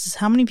 Alexis,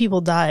 how many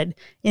people died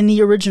in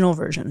the original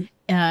version?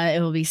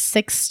 It will be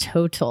 6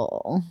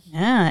 total.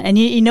 Yeah, and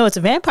you know it's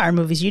a vampire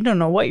movie, so you don't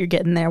know what you're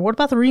getting there. What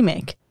about the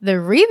remake? The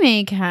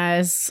remake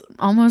has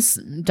almost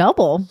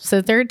double,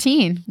 so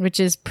 13, which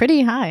is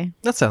pretty high.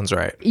 That sounds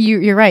right.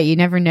 You're right. You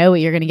never know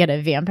what you're going to get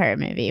in a vampire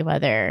movie,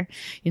 whether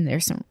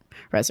there's some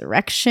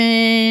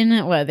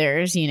resurrection, whether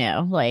there's,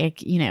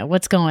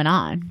 what's going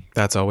on.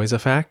 That's always a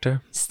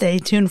factor. Stay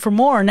tuned for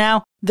more.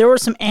 Now, there were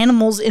some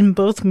animals in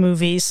both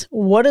movies.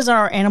 What is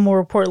our animal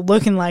report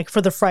looking like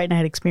for the Fright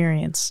Night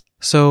experience?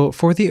 So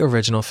for the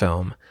original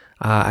film,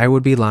 I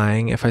would be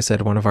lying if I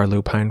said one of our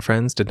lupine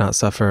friends did not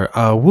suffer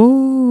a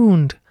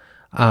wound.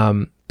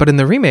 But in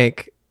the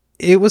remake,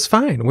 it was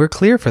fine. We're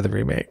clear for the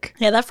remake.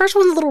 Yeah, that first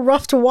one's a little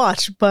rough to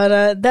watch,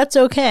 but that's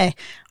okay.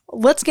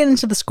 Let's get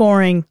into the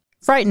scoring.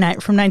 Fright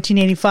Night from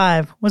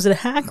 1985. Was it a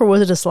hack or was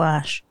it a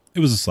slash?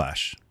 It was a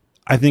slash.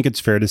 I think it's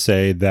fair to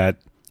say that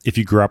if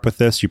you grew up with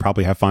this, you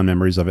probably have fond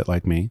memories of it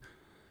like me.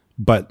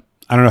 But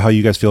I don't know how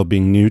you guys feel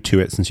being new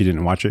to it since you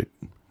didn't watch it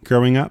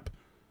growing up.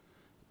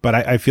 But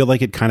I feel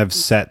like it kind of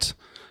set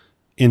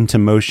into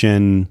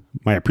motion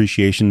my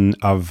appreciation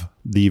of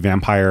the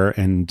vampire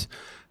and,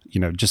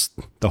 just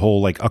the whole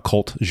like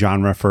occult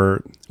genre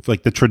for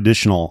like the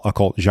traditional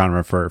occult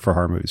genre for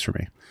horror movies for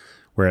me,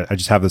 where I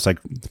just have this like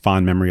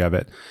fond memory of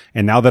it.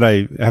 And now that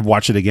I have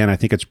watched it again, I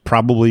think it's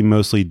probably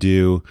mostly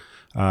due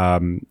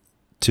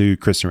to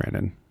Chris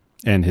Sarandon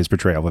and his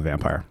portrayal of a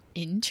vampire.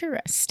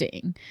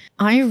 Interesting.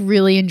 I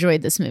really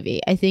enjoyed this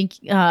movie. I think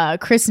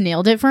Chris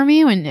nailed it for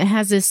me when it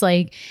has this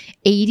like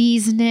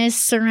 80s-ness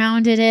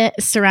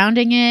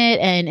surrounding it.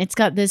 And it's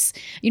got this,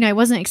 I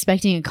wasn't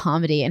expecting a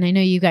comedy. And I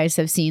know you guys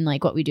have seen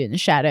like What We Do in the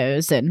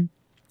Shadows. And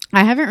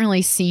I haven't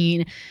really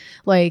seen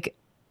like,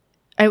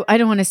 I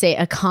don't want to say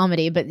a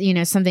comedy, but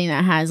something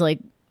that has like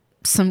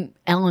some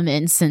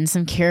elements and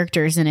some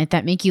characters in it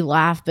that make you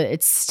laugh, but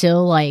it's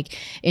still like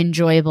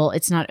enjoyable.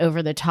 It's not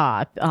over the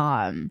top.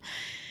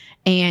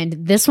 And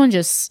this one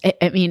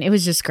it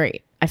was just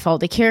great. I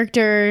followed the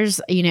characters,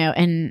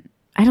 and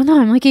I don't know,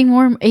 I'm liking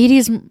more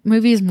 80s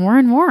movies more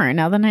and more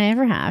now than I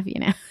ever have,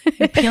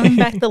 You're peeling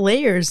back the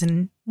layers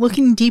and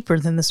looking deeper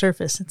than the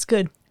surface. It's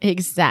good.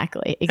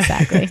 Exactly.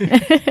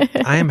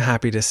 I am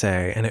happy to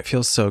say, and it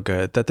feels so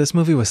good, that this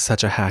movie was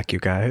such a hack, you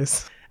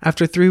guys.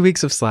 After 3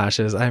 weeks of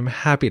slashes, I'm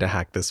happy to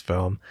hack this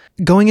film.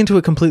 Going into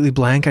it completely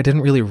blank, I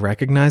didn't really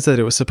recognize that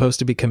it was supposed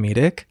to be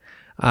comedic.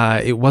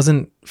 It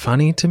wasn't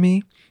funny to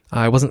me.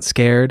 I wasn't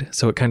scared,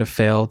 so it kind of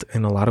failed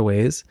in a lot of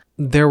ways.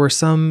 There were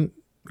some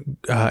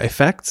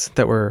effects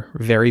that were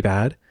very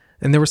bad,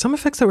 and there were some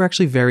effects that were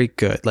actually very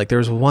good. Like there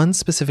was one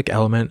specific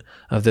element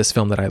of this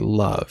film that I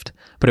loved,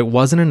 but it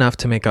wasn't enough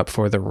to make up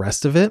for the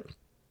rest of it.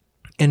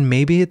 And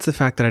maybe it's the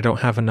fact that I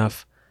don't have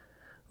enough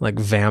like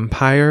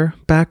vampire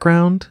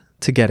background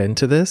to get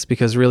into this,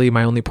 because really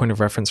my only point of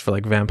reference for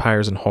like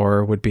vampires and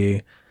horror would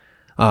be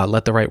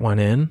Let the Right One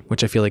In,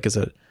 which I feel like is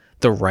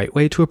the right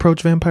way to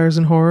approach vampires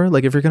and horror.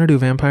 Like if you're going to do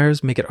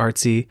vampires, make it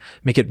artsy,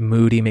 make it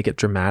moody, make it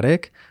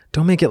dramatic.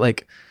 Don't make it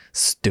like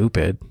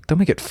stupid. Don't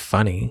make it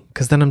funny,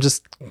 because then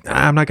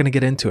I'm not going to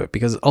get into it,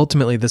 because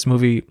ultimately this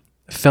movie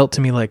felt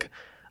to me like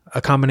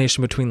a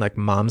combination between like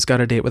Mom's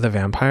Got a Date with a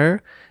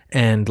Vampire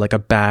and like a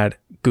bad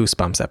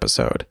Goosebumps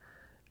episode.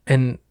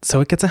 And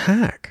so it gets a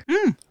hack.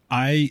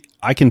 I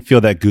can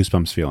feel that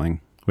Goosebumps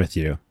feeling with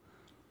you.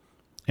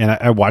 And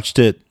I watched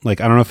it,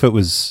 like, I don't know if it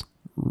was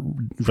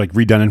like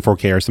redone in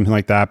 4K or something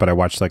like that, but I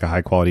watched like a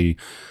high quality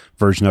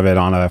version of it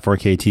on a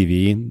 4K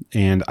TV.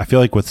 And I feel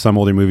like with some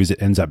older movies,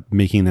 it ends up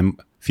making them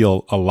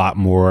feel a lot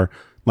more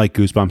like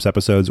Goosebumps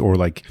episodes, or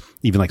like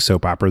even like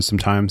soap operas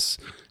sometimes.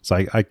 So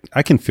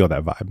I can feel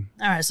that vibe.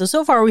 All right.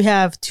 So far we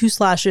have 2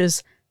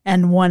 slashes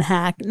and 1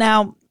 hack.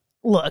 Now,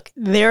 look,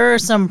 there are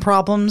some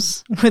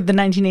problems with the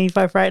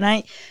 1985 Fright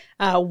Night.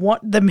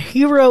 The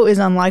hero is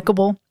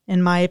unlikable,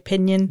 in my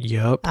opinion.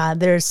 Yep.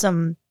 There's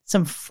some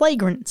some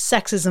flagrant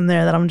sexism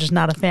there that I'm just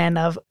not a fan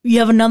of. You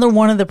have another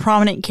one of the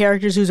prominent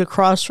characters who's a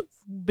cross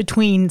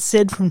between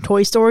Sid from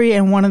Toy Story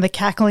and one of the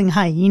cackling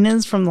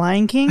hyenas from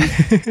Lion King.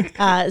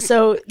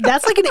 So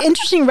that's like an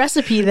interesting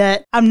recipe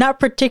that I'm not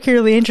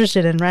particularly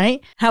interested in,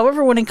 right?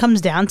 However, when it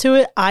comes down to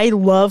it, I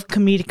love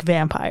comedic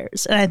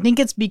vampires. And I think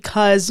it's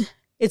because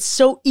it's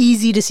so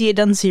easy to see it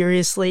done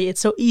seriously.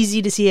 It's so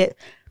easy to see it,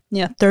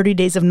 30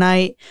 Days of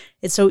Night.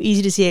 It's so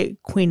easy to see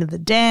it, Queen of the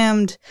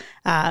Damned,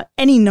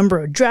 any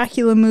number of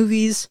Dracula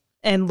movies.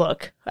 And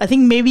look, I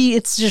think maybe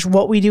it's just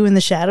What We Do in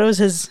the Shadows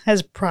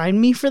has primed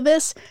me for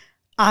this.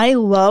 I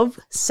love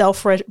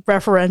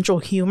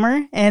self-referential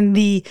humor and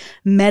the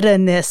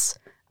meta-ness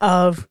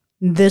of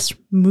this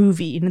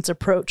movie and its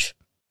approach.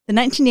 The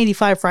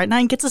 1985 Fright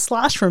Night gets a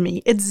slash for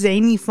me. It's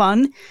zany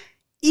fun,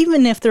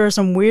 even if there are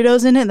some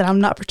weirdos in it that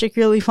I'm not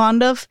particularly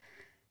fond of.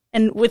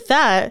 And with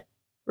that,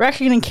 we're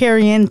actually going to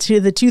carry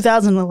into the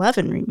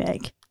 2011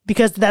 remake,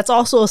 because that's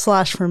also a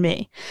slash for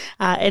me.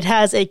 It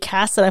has a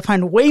cast that I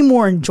find way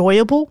more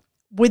enjoyable,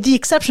 with the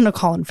exception of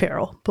Colin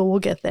Farrell, but we'll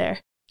get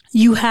there.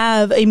 You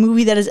have a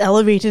movie that is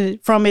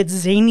elevated from its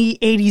zany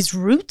 80s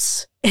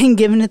roots and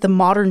given it the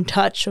modern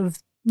touch of,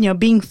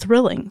 being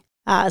thrilling.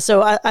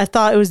 So I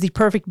thought it was the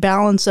perfect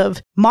balance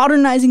of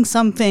modernizing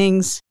some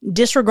things,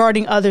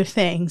 disregarding other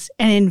things,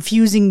 and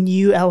infusing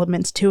new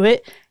elements to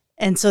it.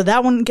 And so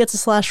that one gets a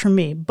slash from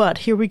me. But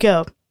here we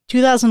go.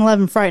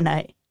 2011 Fright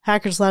Night.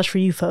 Hacker slash for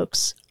you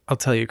folks. I'll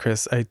tell you,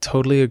 Chris, I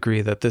totally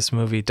agree that this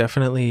movie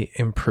definitely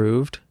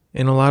improved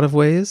in a lot of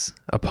ways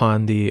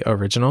upon the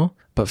original.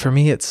 But for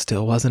me, it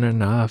still wasn't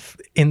enough.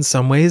 In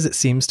some ways, it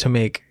seems to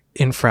make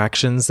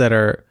infractions that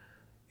are,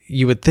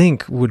 you would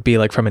think would be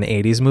like from an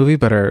 80s movie,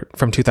 but are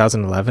from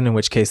 2011, in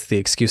which case the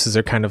excuses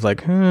are kind of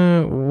like,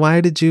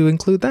 why did you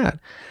include that?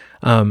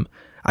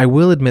 I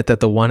will admit that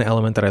the one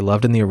element that I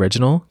loved in the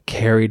original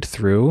carried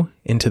through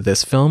into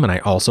this film, and I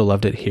also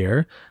loved it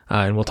here,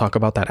 and we'll talk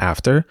about that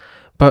after.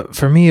 But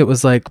for me, it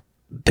was like,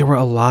 there were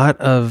a lot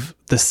of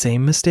the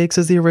same mistakes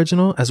as the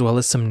original, as well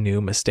as some new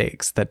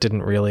mistakes that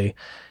didn't really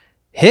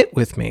hit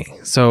with me.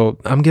 So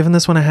I'm giving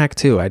this one a hack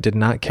too. I did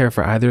not care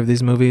for either of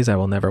these movies. I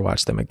will never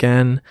watch them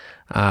again.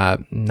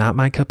 Not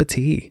my cup of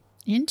tea.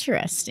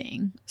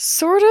 Interesting.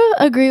 Sort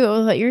of agree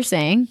with what you're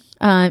saying.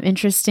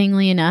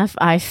 Interestingly enough,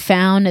 I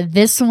found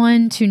this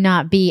one to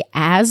not be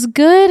as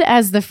good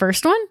as the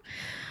first one.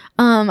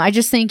 I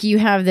just think you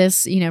have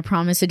this,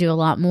 promise to do a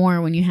lot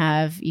more when you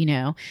have,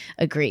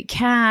 a great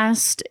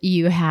cast,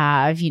 you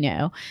have,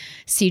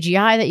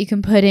 CGI that you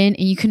can put in,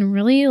 and you can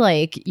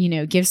really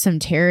give some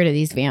terror to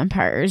these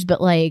vampires.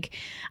 But I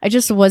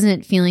just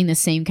wasn't feeling the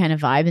same kind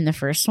of vibe in the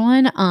first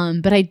one.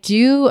 But I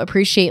do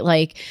appreciate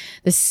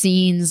the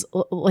scenes,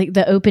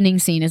 the opening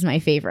scene is my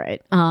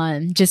favorite.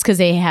 Just because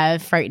they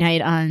have Fright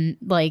Night on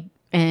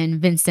and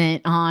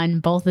Vincent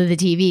on both of the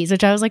TVs,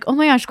 which I was like, oh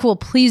my gosh, cool.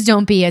 Please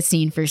don't be a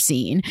scene for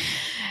scene.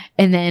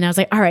 And then I was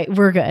like, all right,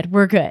 we're good.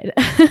 We're good.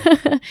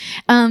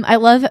 I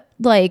love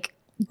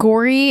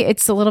gory.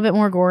 It's a little bit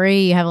more gory.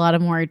 You have a lot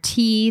of more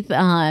teeth.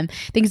 I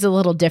think it's a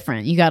little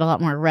different. You got a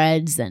lot more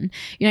reds and,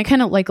 I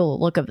kind of like the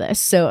look of this.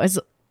 So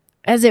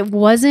as it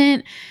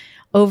wasn't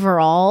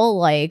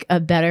overall a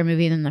better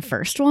movie than the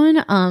first one,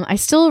 I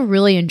still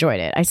really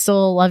enjoyed it. I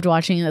still loved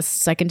watching it the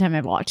second time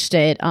I watched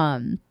it.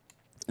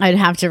 I'd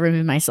have to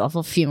remove myself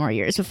a few more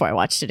years before I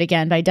watched it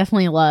again, but I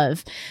definitely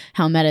love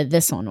how meta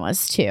this one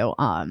was too.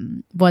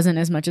 Wasn't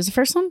as much as the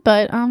first one,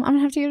 but I'm gonna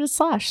have to give it a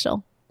slash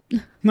still.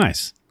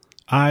 Nice.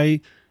 I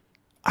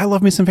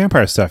love me some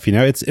vampire stuff.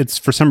 It's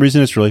for some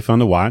reason it's really fun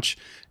to watch,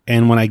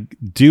 and when I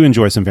do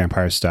enjoy some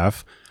vampire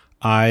stuff,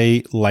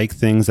 I like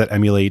things that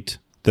emulate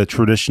the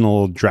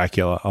traditional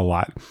Dracula a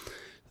lot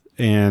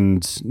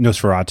and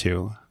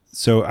Nosferatu.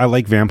 So I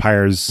like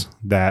vampires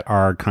that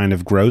are kind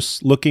of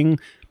gross looking,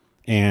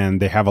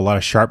 and they have a lot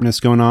of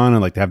sharpness going on,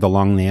 and they have the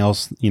long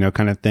nails,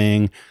 kind of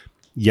thing.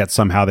 Yet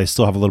somehow they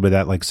still have a little bit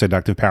of that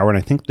seductive power. And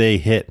I think they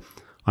hit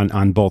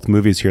on both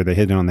movies here. They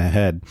hit it on the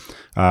head.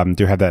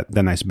 They have that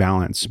nice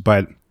balance.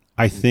 But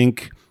I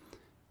think,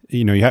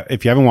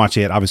 if you haven't watched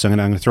it, obviously I'm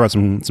going to throw out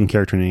some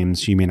character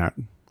names you may not,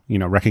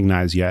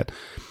 recognize yet.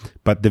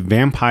 But the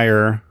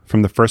vampire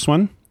from the first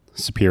one,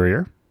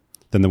 superior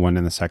than the one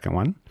in the second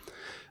one.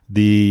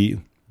 The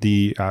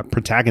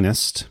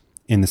protagonist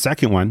in the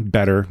second one,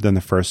 better than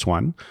the first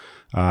one.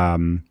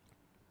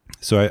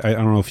 So I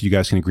don't know if you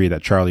guys can agree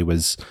that Charlie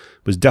was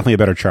definitely a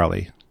better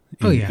Charlie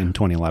in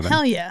 2011.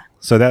 Hell yeah.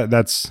 So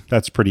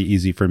that's pretty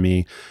easy for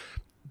me.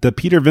 The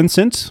Peter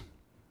Vincent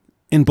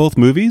in both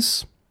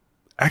movies,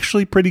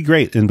 actually pretty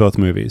great in both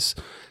movies.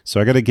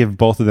 So I got to give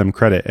both of them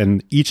credit,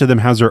 and each of them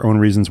has their own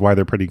reasons why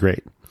they're pretty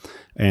great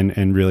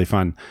and really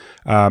fun.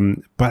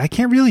 But I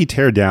can't really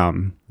tear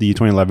down the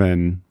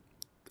 2011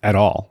 at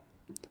all.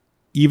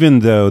 Even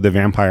though the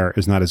vampire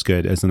is not as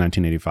good as the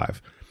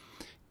 1985,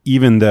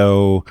 even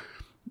though,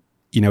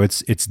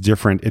 it's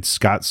different, it's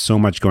got so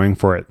much going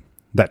for it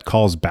that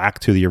calls back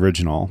to the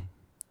original,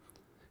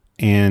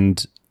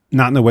 and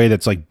not in a way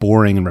that's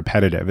boring and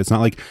repetitive. It's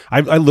not I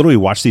literally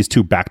watched these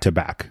two back to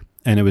back.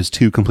 and it was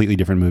two completely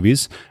different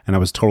movies, and I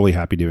was totally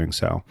happy doing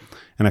so.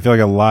 And I feel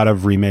like a lot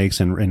of remakes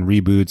and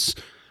reboots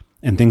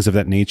and things of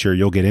that nature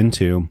you'll get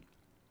into,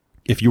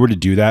 if you were to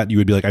do that, you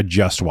would be like, I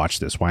just watched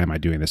this. Why am I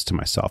doing this to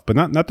myself? But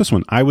not this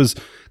one. I was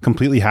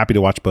completely happy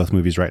to watch both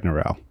movies right in a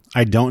row.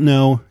 I don't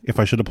know if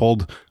I should have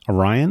pulled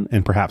Orion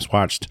and perhaps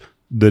watched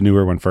the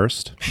newer one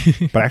first,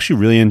 but I actually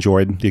really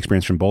enjoyed the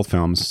experience from both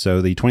films.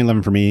 So the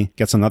 2011 for me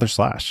gets another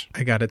slash.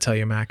 I got to tell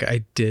you, Mac,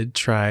 I did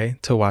try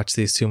to watch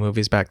these two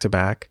movies back to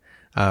back.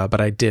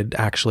 But I did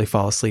actually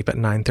fall asleep at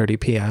 9:30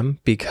 p.m.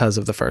 because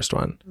of the first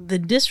one. The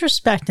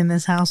disrespect in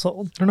this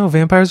household. I don't know.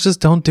 Vampires just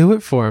don't do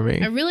it for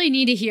me. I really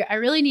need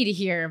to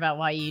hear about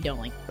why you don't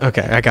like it.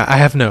 Okay, I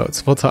have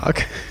notes. We'll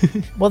talk.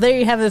 Well, there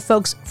you have it,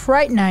 folks.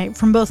 Fright Night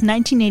from both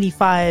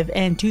 1985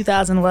 and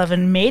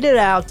 2011 made it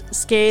out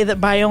scathed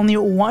by only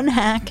one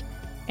hack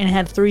and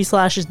had 3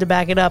 slashes to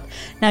back it up.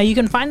 Now, you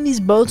can find these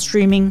both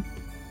streaming.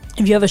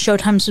 If you have a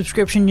Showtime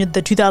subscription,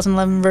 the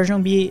 2011 version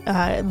will be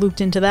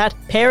looped into that.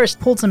 Paris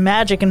pulled some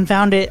magic and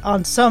found it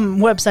on some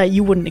website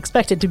you wouldn't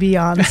expect it to be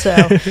on. So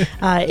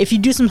if you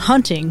do some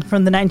hunting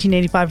from the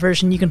 1985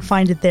 version, you can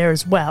find it there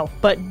as well.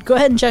 But go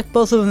ahead and check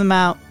both of them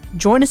out.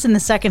 Join us in the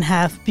second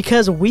half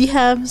because we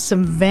have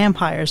some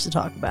vampires to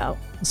talk about.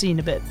 We'll see you in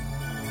a bit.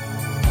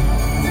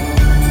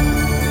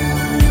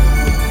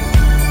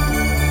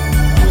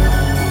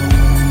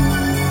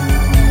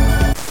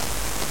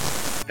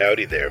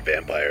 Howdy there,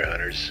 vampire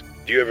hunters.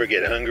 Do you ever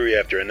get hungry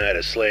after a night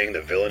of slaying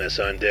the villainous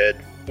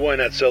undead? Why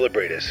not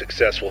celebrate a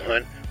successful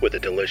hunt with a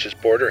delicious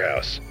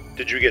porterhouse?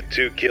 Did you get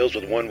 2 kills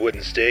with 1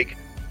 wooden steak?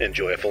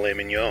 Enjoy a filet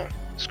mignon.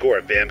 Score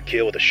a vamp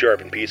kill with a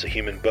sharpened piece of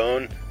human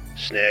bone?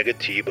 Snag a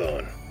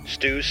T-bone.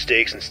 Stews,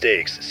 Steaks, and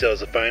Steaks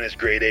sells the finest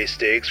grade A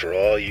steaks for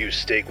all you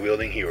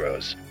steak-wielding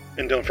heroes.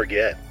 And don't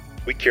forget,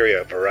 we carry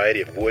a variety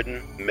of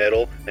wooden,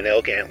 metal, and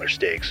elk antler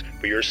steaks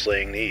for your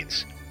slaying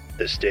needs.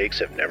 The stakes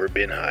have never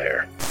been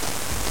higher.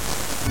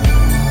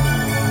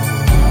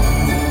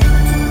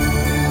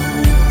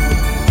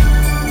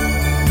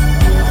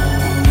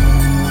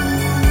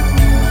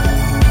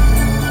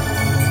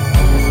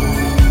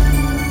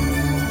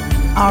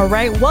 All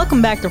right,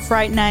 welcome back to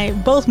Fright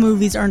Night. Both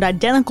movies earned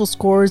identical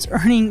scores,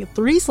 earning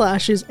 3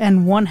 slashes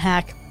and 1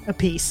 hack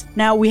apiece.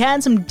 Now, we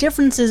had some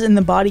differences in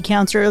the body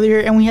counts earlier,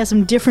 and we had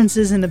some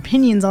differences in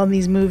opinions on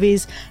these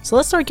movies. So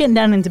let's start getting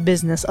down into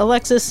business.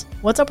 Alexis,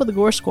 what's up with the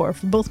gore score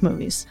for both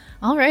movies?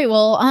 All right,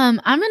 well, I'm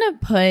gonna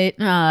put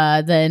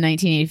the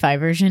 1985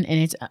 version,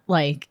 and it's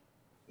like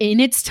in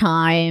its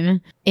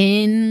time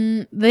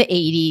in the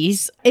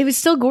 80s. It was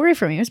still gory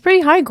for me. It was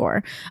pretty high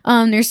gore.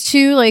 There's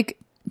 2 like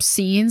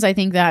scenes I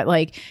think that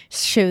like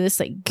show this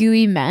like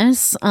gooey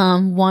mess.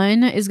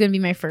 One is gonna be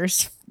my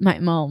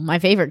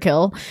favorite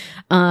kill,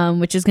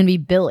 which is gonna be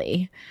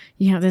Billy.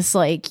 You have this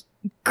like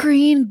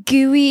green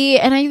gooey,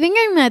 and I think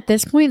I'm at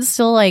this point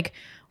still like,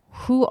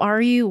 who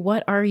are you?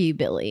 What are you,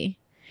 Billy?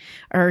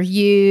 Are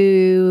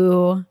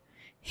you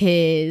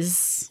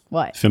his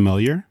what?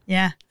 Familiar?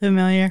 Yeah,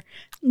 familiar.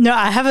 No,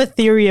 I have a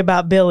theory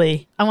about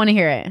Billy. I want to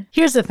hear it.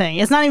 Here's the thing.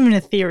 It's not even a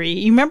theory.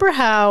 You remember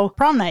how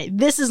Prom Night,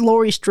 this is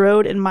Laurie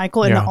Strode and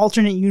Michael in the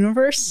alternate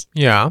universe?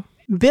 Yeah.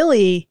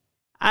 Billy,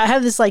 I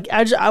have this like,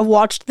 I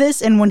watched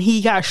this, and when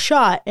he got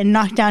shot and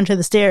knocked down to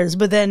the stairs,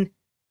 but then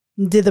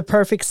did the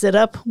perfect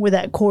sit-up with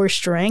that core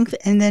strength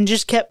and then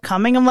just kept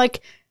coming. I'm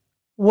like,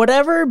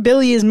 whatever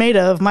Billy is made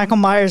of, Michael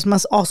Myers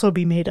must also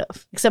be made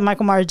of. Except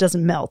Michael Myers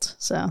doesn't melt.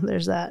 So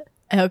there's that.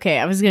 Okay,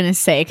 I was gonna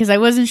say, because I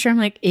wasn't sure. I'm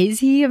like, is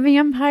he a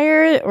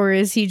vampire, or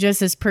is he just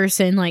this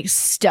person like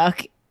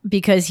stuck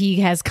because he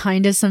has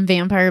kind of some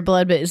vampire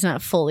blood but is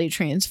not fully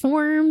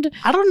transformed?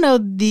 I don't know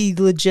the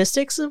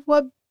logistics of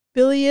what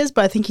Billy is,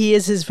 but I think he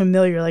is his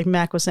familiar, like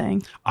Mac was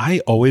saying.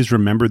 I always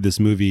remembered this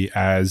movie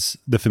as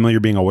the familiar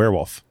being a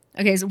werewolf.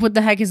 Okay, so what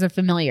the heck is a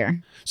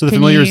familiar? So the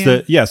familiar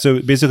is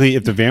so basically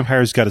if the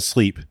vampire's got to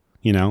sleep,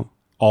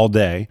 all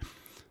day,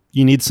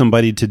 you need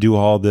somebody to do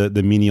all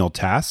the menial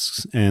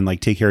tasks and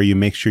like take care of you,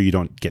 make sure you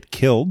don't get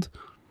killed.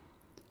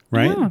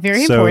 Right? Oh,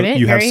 very so important.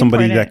 You have very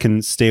somebody important. that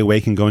can stay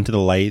awake and go into the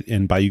light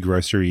and buy you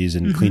groceries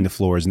and clean the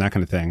floors and that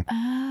kind of thing.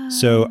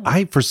 So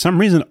I, for some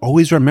reason,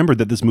 always remembered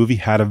that this movie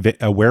had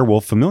a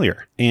werewolf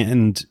familiar,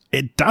 and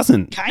it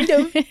doesn't. Kind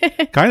of.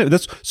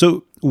 That's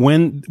so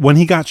when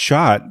he got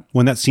shot,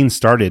 when that scene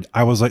started,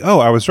 I was like, oh,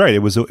 I was right. It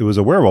was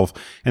a werewolf,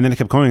 and then it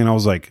kept going, and I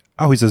was like,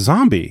 oh, he's a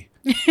zombie.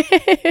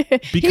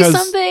 Because he's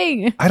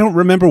something. I don't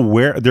remember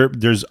where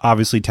there's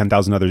obviously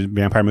 10,000 other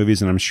vampire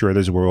movies, and I'm sure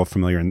there's a werewolf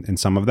familiar in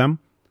some of them,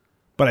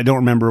 but I don't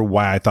remember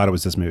why I thought it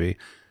was this movie.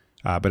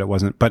 But it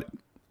wasn't. But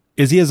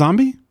is he a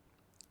zombie?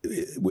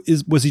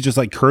 Was he just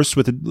like cursed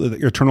with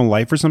eternal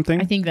life or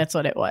something? I think that's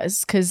what it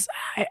was, because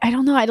I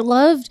don't know. I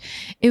loved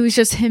it was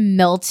just him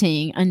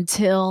melting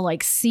until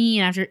like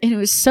scene after, and it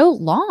was so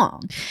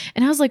long,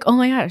 and I was like, oh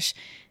my gosh,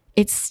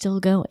 it's still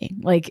going.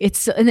 Like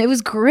and it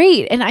was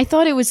great, and I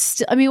thought it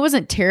was. I mean, it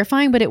wasn't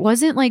terrifying, but it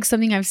wasn't like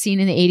something I've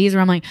seen in the 80s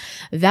where I'm like,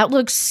 that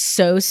looks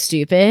so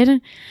stupid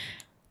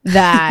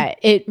that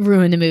it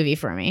ruined the movie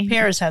for me.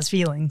 Paris has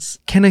feelings.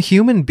 Can a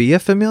human be a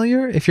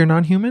familiar if you're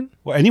non-human?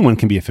 Well, anyone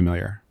can be a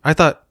familiar. I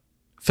thought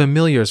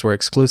familiars were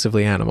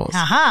exclusively animals.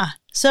 Aha.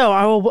 So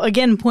I will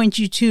again point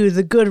you to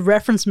the good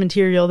reference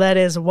material that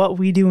is What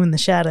We Do in the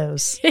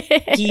Shadows.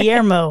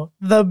 Guillermo,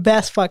 the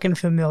best fucking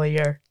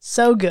familiar.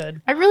 So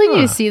good. I really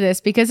need to see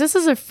this because this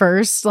is the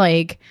first,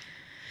 like,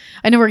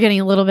 I know we're getting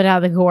a little bit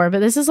out of the gore, but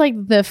this is like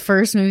the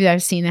first movie that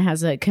I've seen that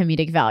has a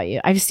comedic value.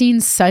 I've seen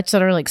such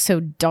that are like so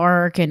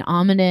dark and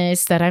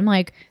ominous that I'm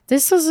like,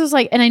 this was just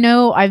like, and I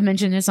know I've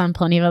mentioned this on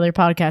plenty of other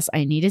podcasts.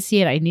 I need to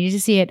see it. I need to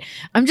see it.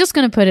 I'm just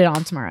going to put it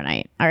on tomorrow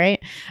night. All right.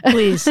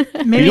 Please.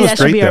 Maybe You know that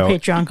what's should be great, our though?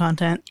 Patreon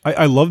content.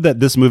 I love that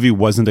this movie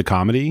wasn't a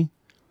comedy,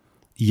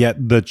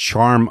 yet the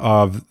charm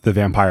of the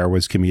vampire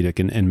was comedic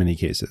in many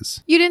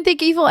cases. You didn't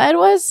think Evil Ed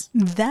was?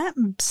 That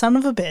son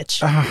of a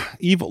bitch.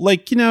 Evil,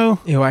 like, you know,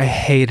 Ew, I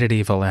hated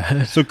Evil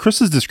Ed. so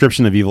Chris's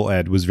description of Evil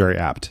Ed was very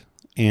apt.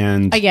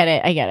 And I get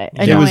it.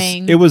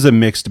 Annoying. it was a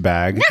mixed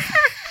bag.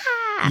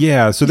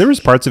 Yeah, so there was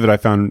parts of it I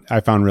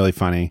found really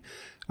funny.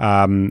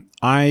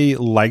 I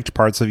liked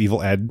parts of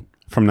Evil Ed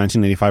from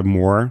 1985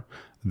 more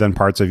than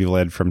parts of Evil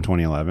Ed from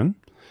 2011,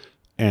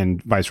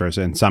 and vice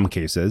versa in some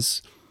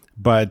cases.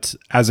 But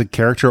as a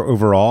character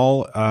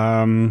overall,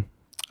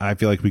 I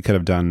feel like we could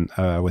have done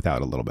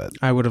without a little bit.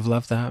 I would have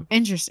loved that.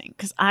 Interesting,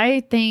 because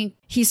I think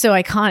he's so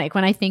iconic.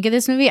 When I think of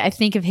this movie, I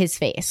think of his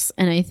face,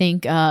 and I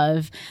think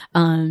of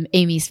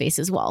Amy's face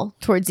as well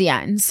towards the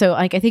end. So,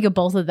 like, I think of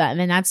both of them,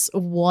 and that's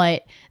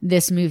what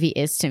this movie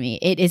is to me.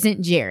 It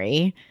isn't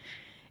Jerry;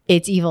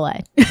 it's Evil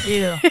Ed.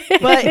 Ew.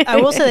 But I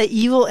will say that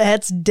Evil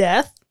Ed's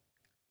death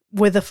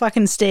with a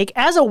fucking stake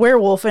as a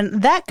werewolf,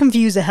 and that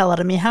confused the hell out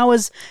of me. How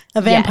is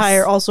a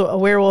vampire Yes. also a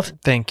werewolf?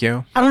 Thank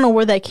you. I don't know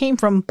where that came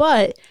from,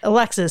 but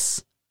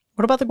Alexis,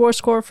 what about the gore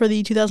score for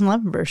the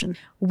 2011 version?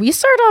 We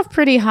start off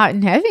pretty hot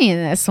and heavy in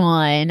this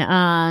one.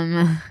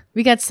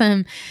 We got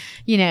some,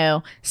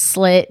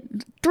 slit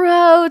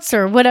throats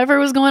or whatever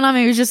was going on.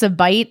 Maybe it was just a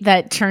bite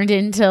that turned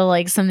into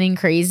like something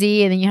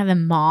crazy. And then you have the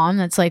mom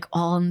that's like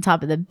all on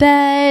top of the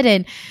bed,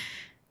 and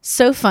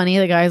so funny.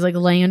 The guy's like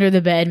laying under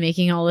the bed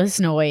making all this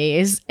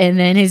noise, and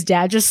then his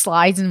dad just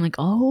slides and I'm like,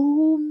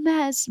 oh,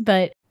 mess.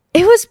 But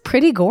it was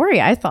pretty gory,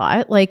 I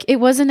thought. Like, it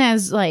wasn't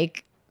as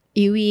like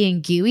ewy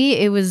and gooey.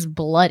 It was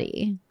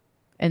bloody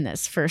in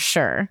this for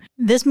sure.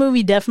 This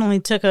movie definitely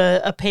took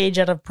a page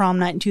out of Prom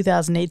Night in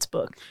 2008's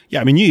book.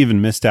 Yeah, I mean, you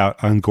even missed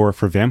out on gore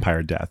for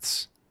vampire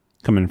deaths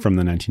coming from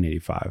the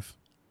 1985.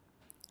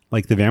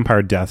 Like, the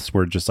vampire deaths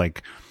were just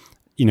like,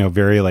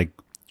 very like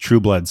True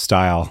Blood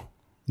style.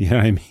 You know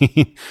what I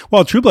mean?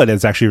 Well, True Blood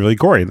is actually really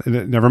gory.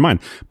 Never mind.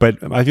 But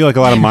I feel like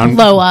a lot of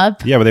Blow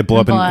up. Yeah, where they blow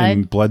up blood.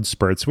 in blood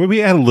spurts. Well, we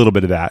had a little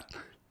bit of that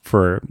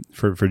for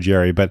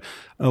Jerry, but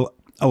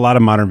a lot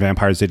of modern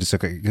vampires, they just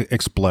like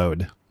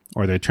explode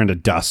or they turn to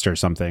dust or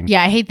something.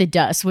 Yeah, I hate the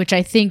dust, which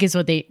I think is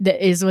what they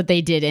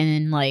did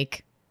in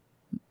like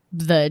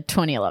the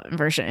 2011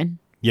 version.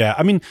 Yeah,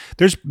 I mean,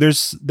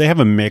 they have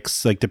a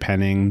mix, like,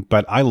 depending,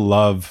 but I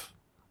love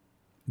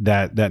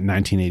that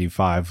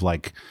 1985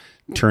 like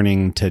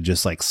turning to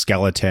just like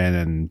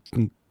skeleton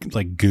and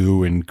like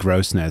goo and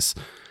grossness.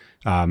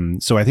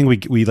 So I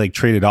think we like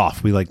traded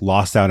off. We like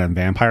lost out on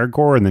vampire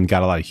gore and then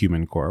got a lot of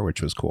human gore,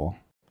 which was cool.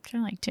 Which I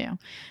like too.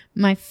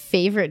 My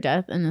favorite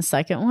death in the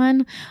second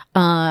one.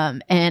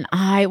 And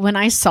when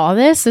I saw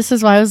this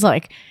is why I was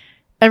like,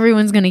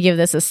 everyone's going to give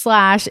this a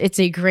slash. It's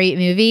a great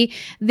movie.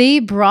 They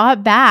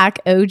brought back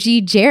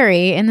OG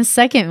Jerry in the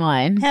second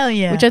one. Hell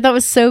yeah. Which I thought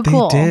was so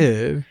cool. They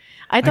did.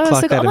 I thought it was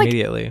so clocked cool. that I'm like,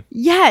 immediately.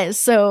 yes.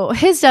 So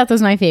his death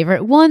was my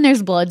favorite. One,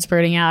 there's blood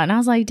spurting out. And I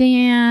was like,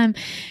 damn,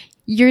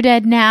 you're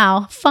dead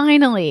now.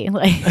 Finally.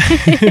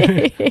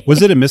 Like,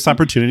 Was it a missed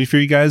opportunity for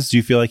you guys? Do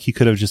you feel like he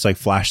could have just like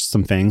flashed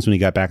some things when he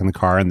got back in the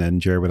car and then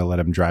Jerry would have let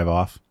him drive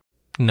off?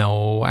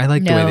 No, I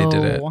like the way they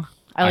did it.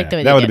 I like the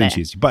way that they would did have been it.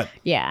 cheesy, but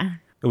Yeah.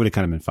 it would have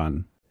kind of been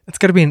fun. It's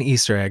got to be an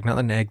Easter egg, not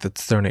an egg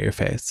that's thrown at your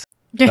face.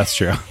 That's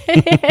true.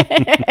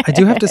 I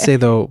do have to say,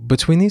 though,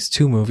 between these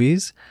two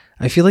movies,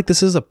 I feel like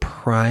this is a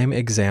prime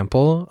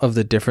example of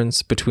the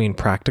difference between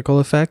practical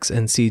effects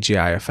and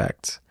CGI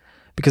effects.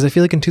 Because I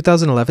feel like in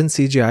 2011,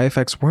 CGI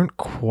effects weren't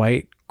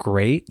quite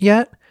great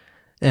yet.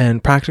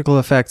 And practical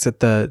effects at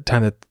the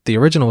time that the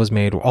original was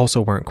made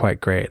also weren't quite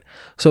great.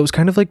 So it was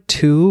kind of like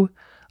two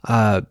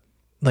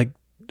like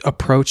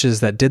approaches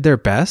that did their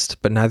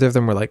best, but neither of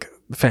them were like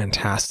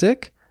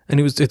fantastic. And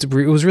it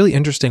was really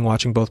interesting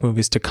watching both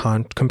movies to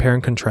compare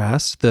and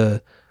contrast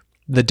the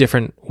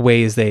different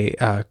ways they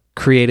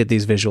created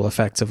these visual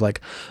effects of like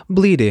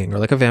bleeding or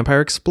like a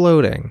vampire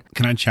exploding.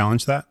 Can I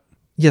challenge that?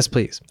 Yes,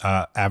 please.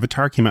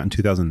 Avatar came out in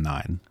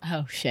 2009.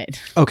 Oh,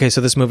 shit. Okay,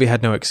 so this movie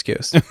had no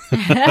excuse.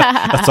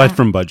 Aside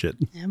from budget.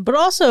 But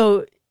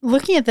also,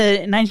 looking at the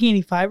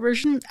 1985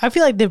 version, I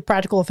feel like the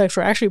practical effects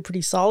were actually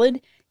pretty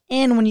solid.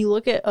 And when you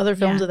look at other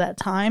films Yeah. of that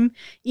time,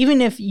 even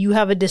if you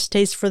have a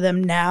distaste for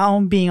them now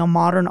being a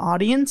modern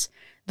audience,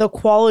 the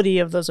quality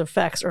of those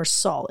effects are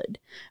solid.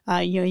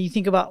 You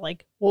think about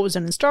like what was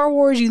in Star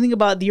Wars, you think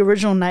about the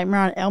original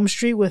Nightmare on Elm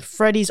Street with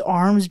Freddy's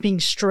arms being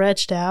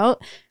stretched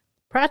out.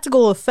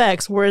 Practical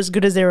effects were as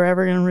good as they were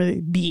ever going to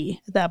really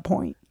be at that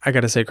point. I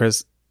gotta say,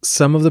 Chris,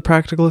 some of the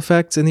practical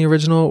effects in the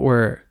original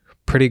were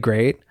pretty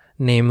great,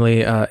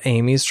 namely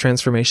Amy's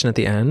transformation at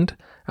the end.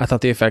 I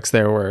thought the effects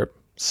there were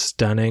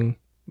stunning,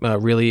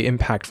 really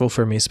impactful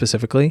for me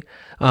specifically.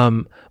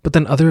 But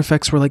then other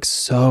effects were like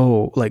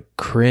so like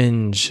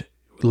cringe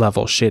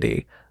level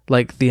shitty.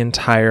 Like the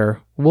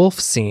entire wolf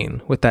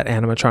scene with that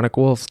animatronic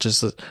wolf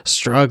just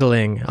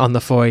struggling on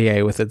the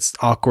foyer with its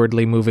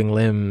awkwardly moving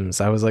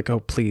limbs. I was like, oh,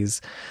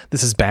 please,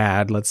 this is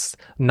bad. Let's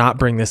not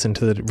bring this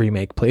into the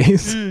remake,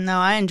 please. No,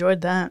 I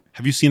enjoyed that.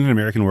 Have you seen An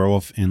American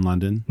Werewolf in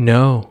London?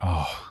 No.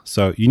 Oh,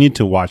 so you need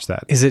to watch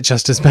that. Is it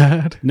just as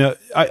bad? No,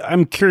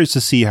 I'm curious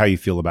to see how you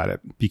feel about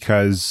it,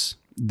 because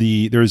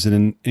there's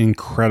an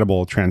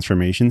incredible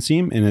transformation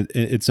scene, and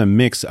it's a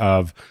mix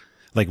of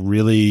like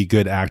really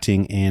good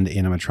acting and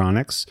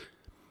animatronics,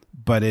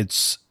 but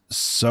it's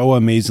so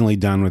amazingly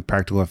done with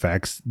practical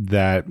effects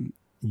that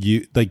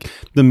you like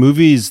the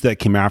movies that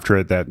came after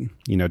it that,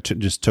 you know,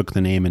 just took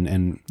the name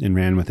and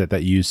ran with it,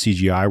 that used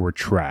CGI, were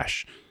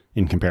trash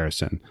in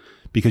comparison,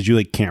 because you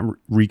like can't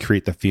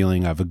recreate the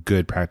feeling of a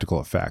good practical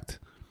effect.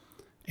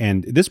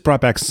 And this brought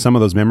back some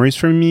of those memories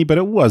for me, but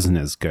it wasn't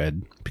as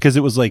good, because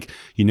it was like,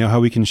 you know how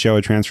we can show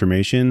a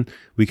transformation?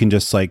 We can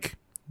just like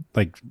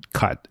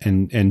cut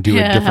and do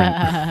a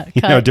different,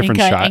 you know, a different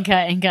shot.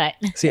 And cut.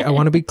 See, I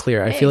want to be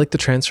clear. I feel like the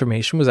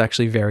transformation was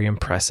actually very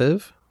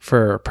impressive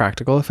for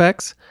practical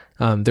effects.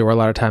 There were a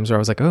lot of times where I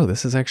was like, oh,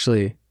 this is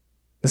actually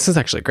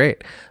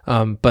great.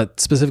 But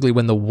specifically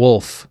when the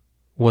wolf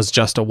was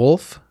just a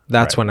wolf,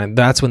 that's when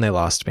they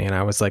lost me. And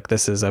I was like,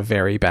 this is a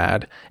very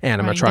bad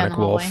animatronic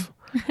wolf.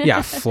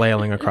 Yeah,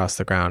 flailing across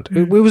the ground.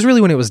 It was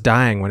really when it was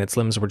dying, when its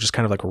limbs were just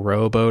kind of like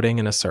rowboating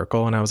in a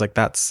circle, and I was like,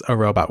 that's a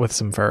robot with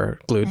some fur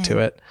glued to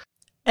it.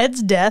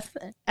 Ed's death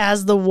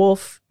as the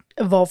wolf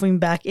evolving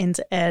back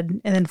into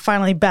Ed and then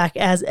finally back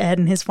as Ed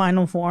in his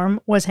final form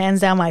was hands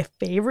down my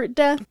favorite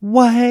death.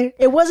 What?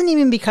 It wasn't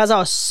even because I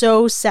was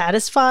so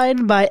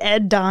satisfied by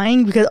Ed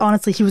dying, because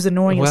honestly he was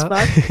annoying as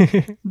fuck.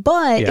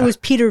 But It was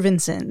Peter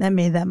Vincent that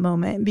made that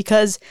moment,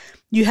 because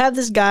you have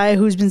this guy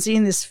who's been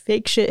seeing this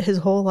fake shit his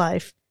whole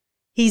life.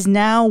 He's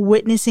now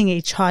witnessing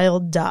a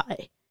child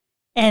die,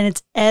 and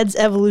it's Ed's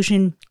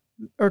evolution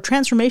or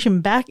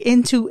transformation back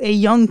into a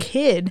young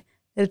kid.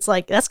 It's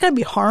like, that's got to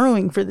be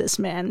harrowing for this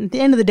man. At the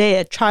end of the day,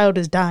 a child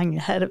is dying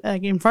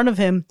in front of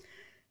him,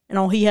 and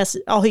all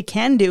he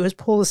can do is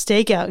pull the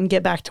stake out and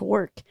get back to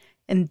work.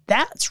 And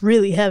that's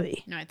really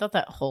heavy. No, I thought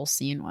that whole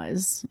scene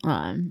was,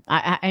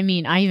 I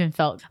mean, I even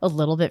felt a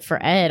little bit for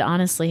Ed,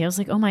 honestly. I was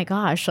like, oh my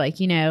gosh, like,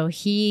 you know,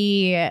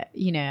 he,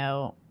 you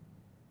know,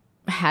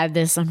 had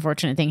this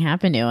unfortunate thing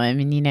happen to him,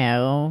 and, you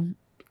know,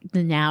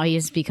 now he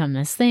has become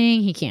this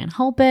thing. He can't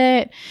help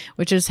it,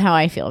 which is how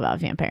I feel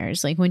about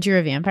vampires. Like, when you're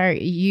a vampire,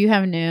 you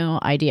have no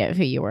idea of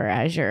who you were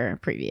as your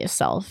previous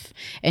self,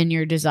 and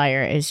your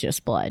desire is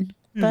just blood.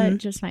 But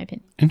just my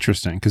opinion.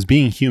 Interesting, because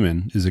Being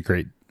Human is a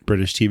great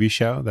British TV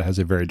show that has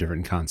a very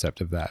different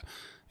concept of that,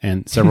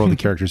 and several of the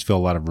characters feel a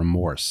lot of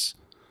remorse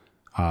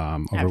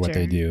over what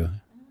they do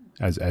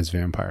as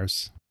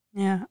vampires.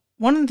 Yeah.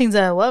 One of the things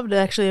that I loved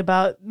actually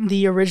about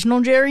the original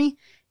Jerry,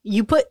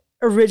 you put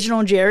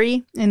original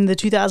Jerry in the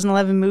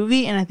 2011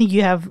 movie, and I think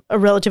you have a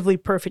relatively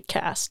perfect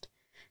cast.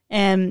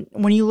 And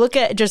when you look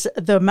at just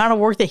the amount of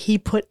work that he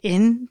put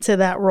into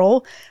that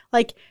role,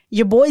 like,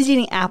 your boy's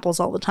eating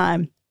apples all the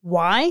time.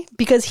 Why?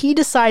 Because he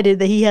decided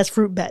that he has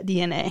fruit bat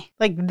DNA.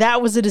 Like,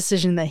 that was a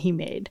decision that he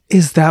made.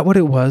 Is that what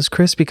it was,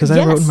 Chris? Because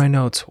I wrote in my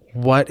notes,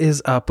 what is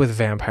up with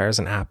vampires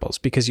and apples?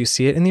 Because you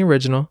see it in the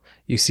original,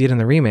 you see it in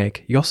the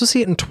remake, you also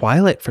see it in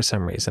Twilight for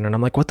some reason. And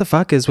I'm like, what the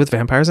fuck is with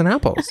vampires and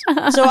apples?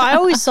 So I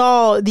always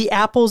saw the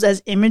apples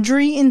as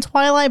imagery in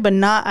Twilight, but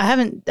I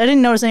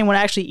didn't notice anyone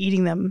actually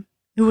eating them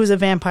who was a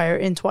vampire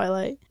in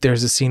Twilight.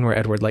 There's a scene where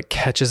Edward like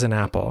catches an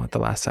apple at the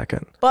last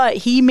second. But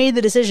he made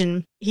the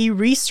decision. He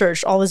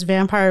researched all this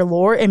vampire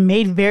lore and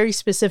made very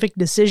specific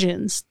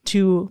decisions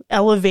to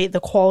elevate the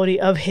quality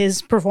of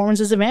his performance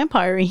as a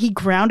vampire. And he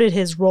grounded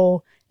his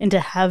role into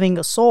having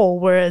a soul,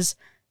 whereas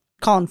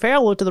Colin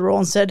Farrell looked at the role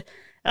and said,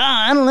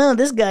 I don't know,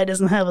 this guy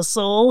doesn't have a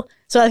soul.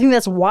 So I think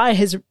that's why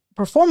his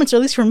performance, or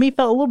at least for me,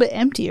 felt a little bit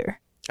emptier.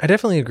 I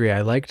definitely agree.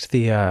 I liked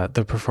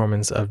the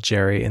performance of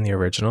Jerry in the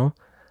original.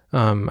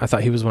 I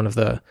thought he was one of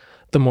the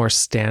more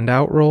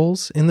standout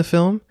roles in the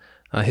film.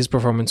 His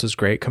performance was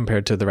great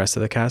compared to the rest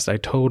of the cast. I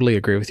totally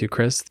agree with you,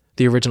 Chris.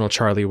 The original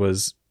Charlie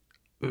was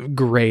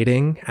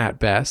grating at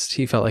best.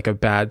 He felt like a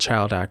bad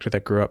child actor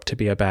that grew up to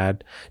be a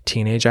bad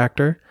teenage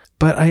actor.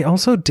 But I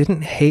also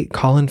didn't hate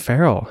Colin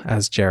Farrell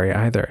as Jerry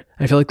either.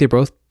 I feel like they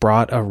both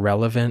brought a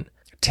relevant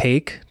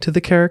take to the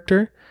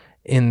character,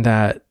 in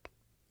that,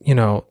 you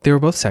know, they were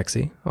both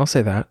sexy. I'll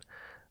say that.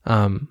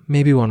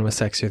 Maybe one was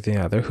sexier than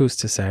the other. Who's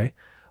to say?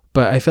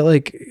 But I felt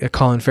like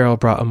Colin Farrell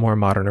brought a more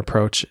modern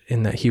approach,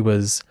 in that he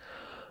was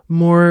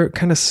more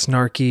kind of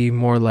snarky,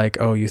 more like,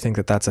 oh, you think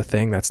that that's a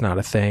thing? That's not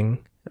a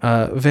thing.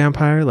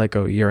 Vampire, like,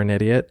 oh, you're an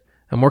idiot.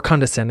 And more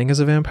condescending as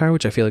a vampire,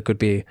 which I feel like would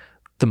be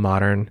the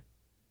modern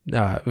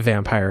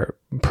vampire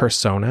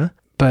persona.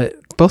 But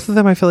both of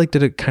them, I feel like,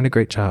 did a kind of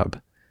great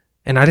job.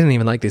 And I didn't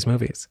even like these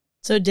movies.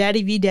 So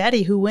Daddy v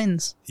Daddy, who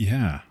wins?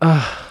 Yeah.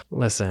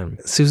 Listen,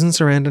 Susan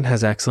Sarandon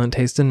has excellent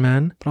taste in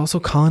men, but also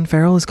Colin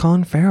Farrell is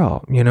Colin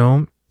Farrell, you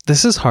know?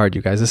 This is hard,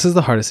 you guys. This is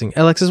the hardest thing.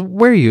 Alexis,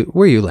 where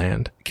you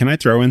land? Can I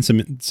throw in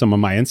some of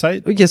my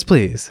insight? Yes,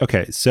 please.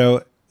 Okay,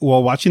 so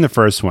while watching the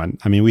first one,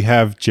 I mean, we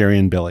have Jerry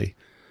and Billy,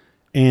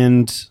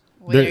 and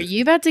Wait, are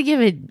you about to give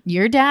it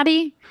your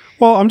daddy?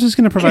 well, I'm just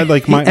going to provide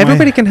like my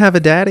Everybody can have a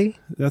daddy.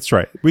 That's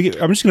right. I'm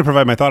just going to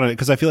provide my thought on it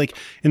because I feel like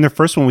in the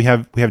first one we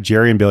have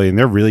Jerry and Billy, and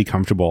they're really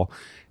comfortable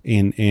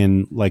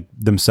in like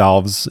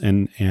themselves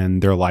and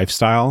their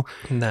lifestyle.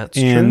 That's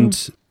true.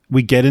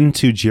 We get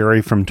into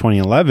Jerry from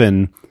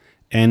 2011,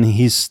 and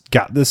he's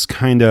got this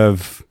kind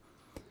of,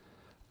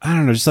 I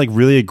don't know, just like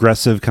really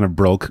aggressive kind of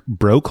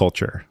bro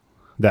culture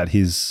that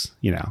he's,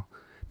 you know,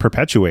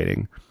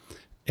 perpetuating.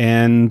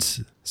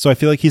 And so I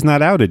feel like he's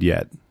not outed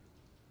yet.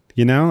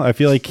 You know, I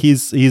feel like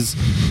he's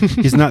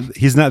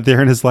not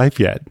there in his life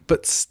yet.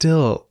 But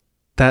still,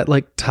 that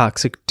like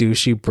toxic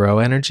douchey bro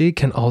energy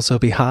can also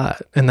be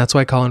hot. And that's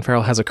why Colin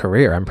Farrell has a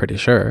career, I'm pretty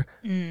sure.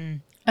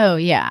 Oh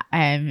yeah,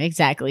 I'm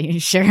exactly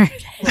sure.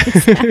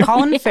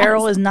 Colin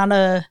Farrell is not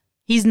a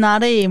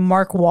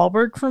Mark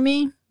Wahlberg for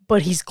me,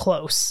 but he's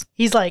close.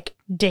 He's like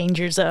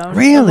danger zone.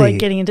 Really? Like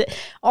getting into.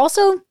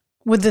 Also,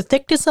 with the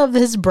thickness of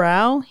his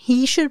brow,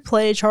 he should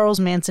play Charles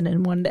Manson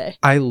in one day.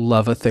 I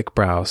love a thick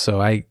brow,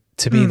 so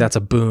to me that's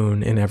a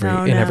boon in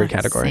every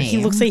category. He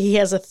looks like he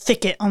has a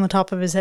thicket on the top of his head.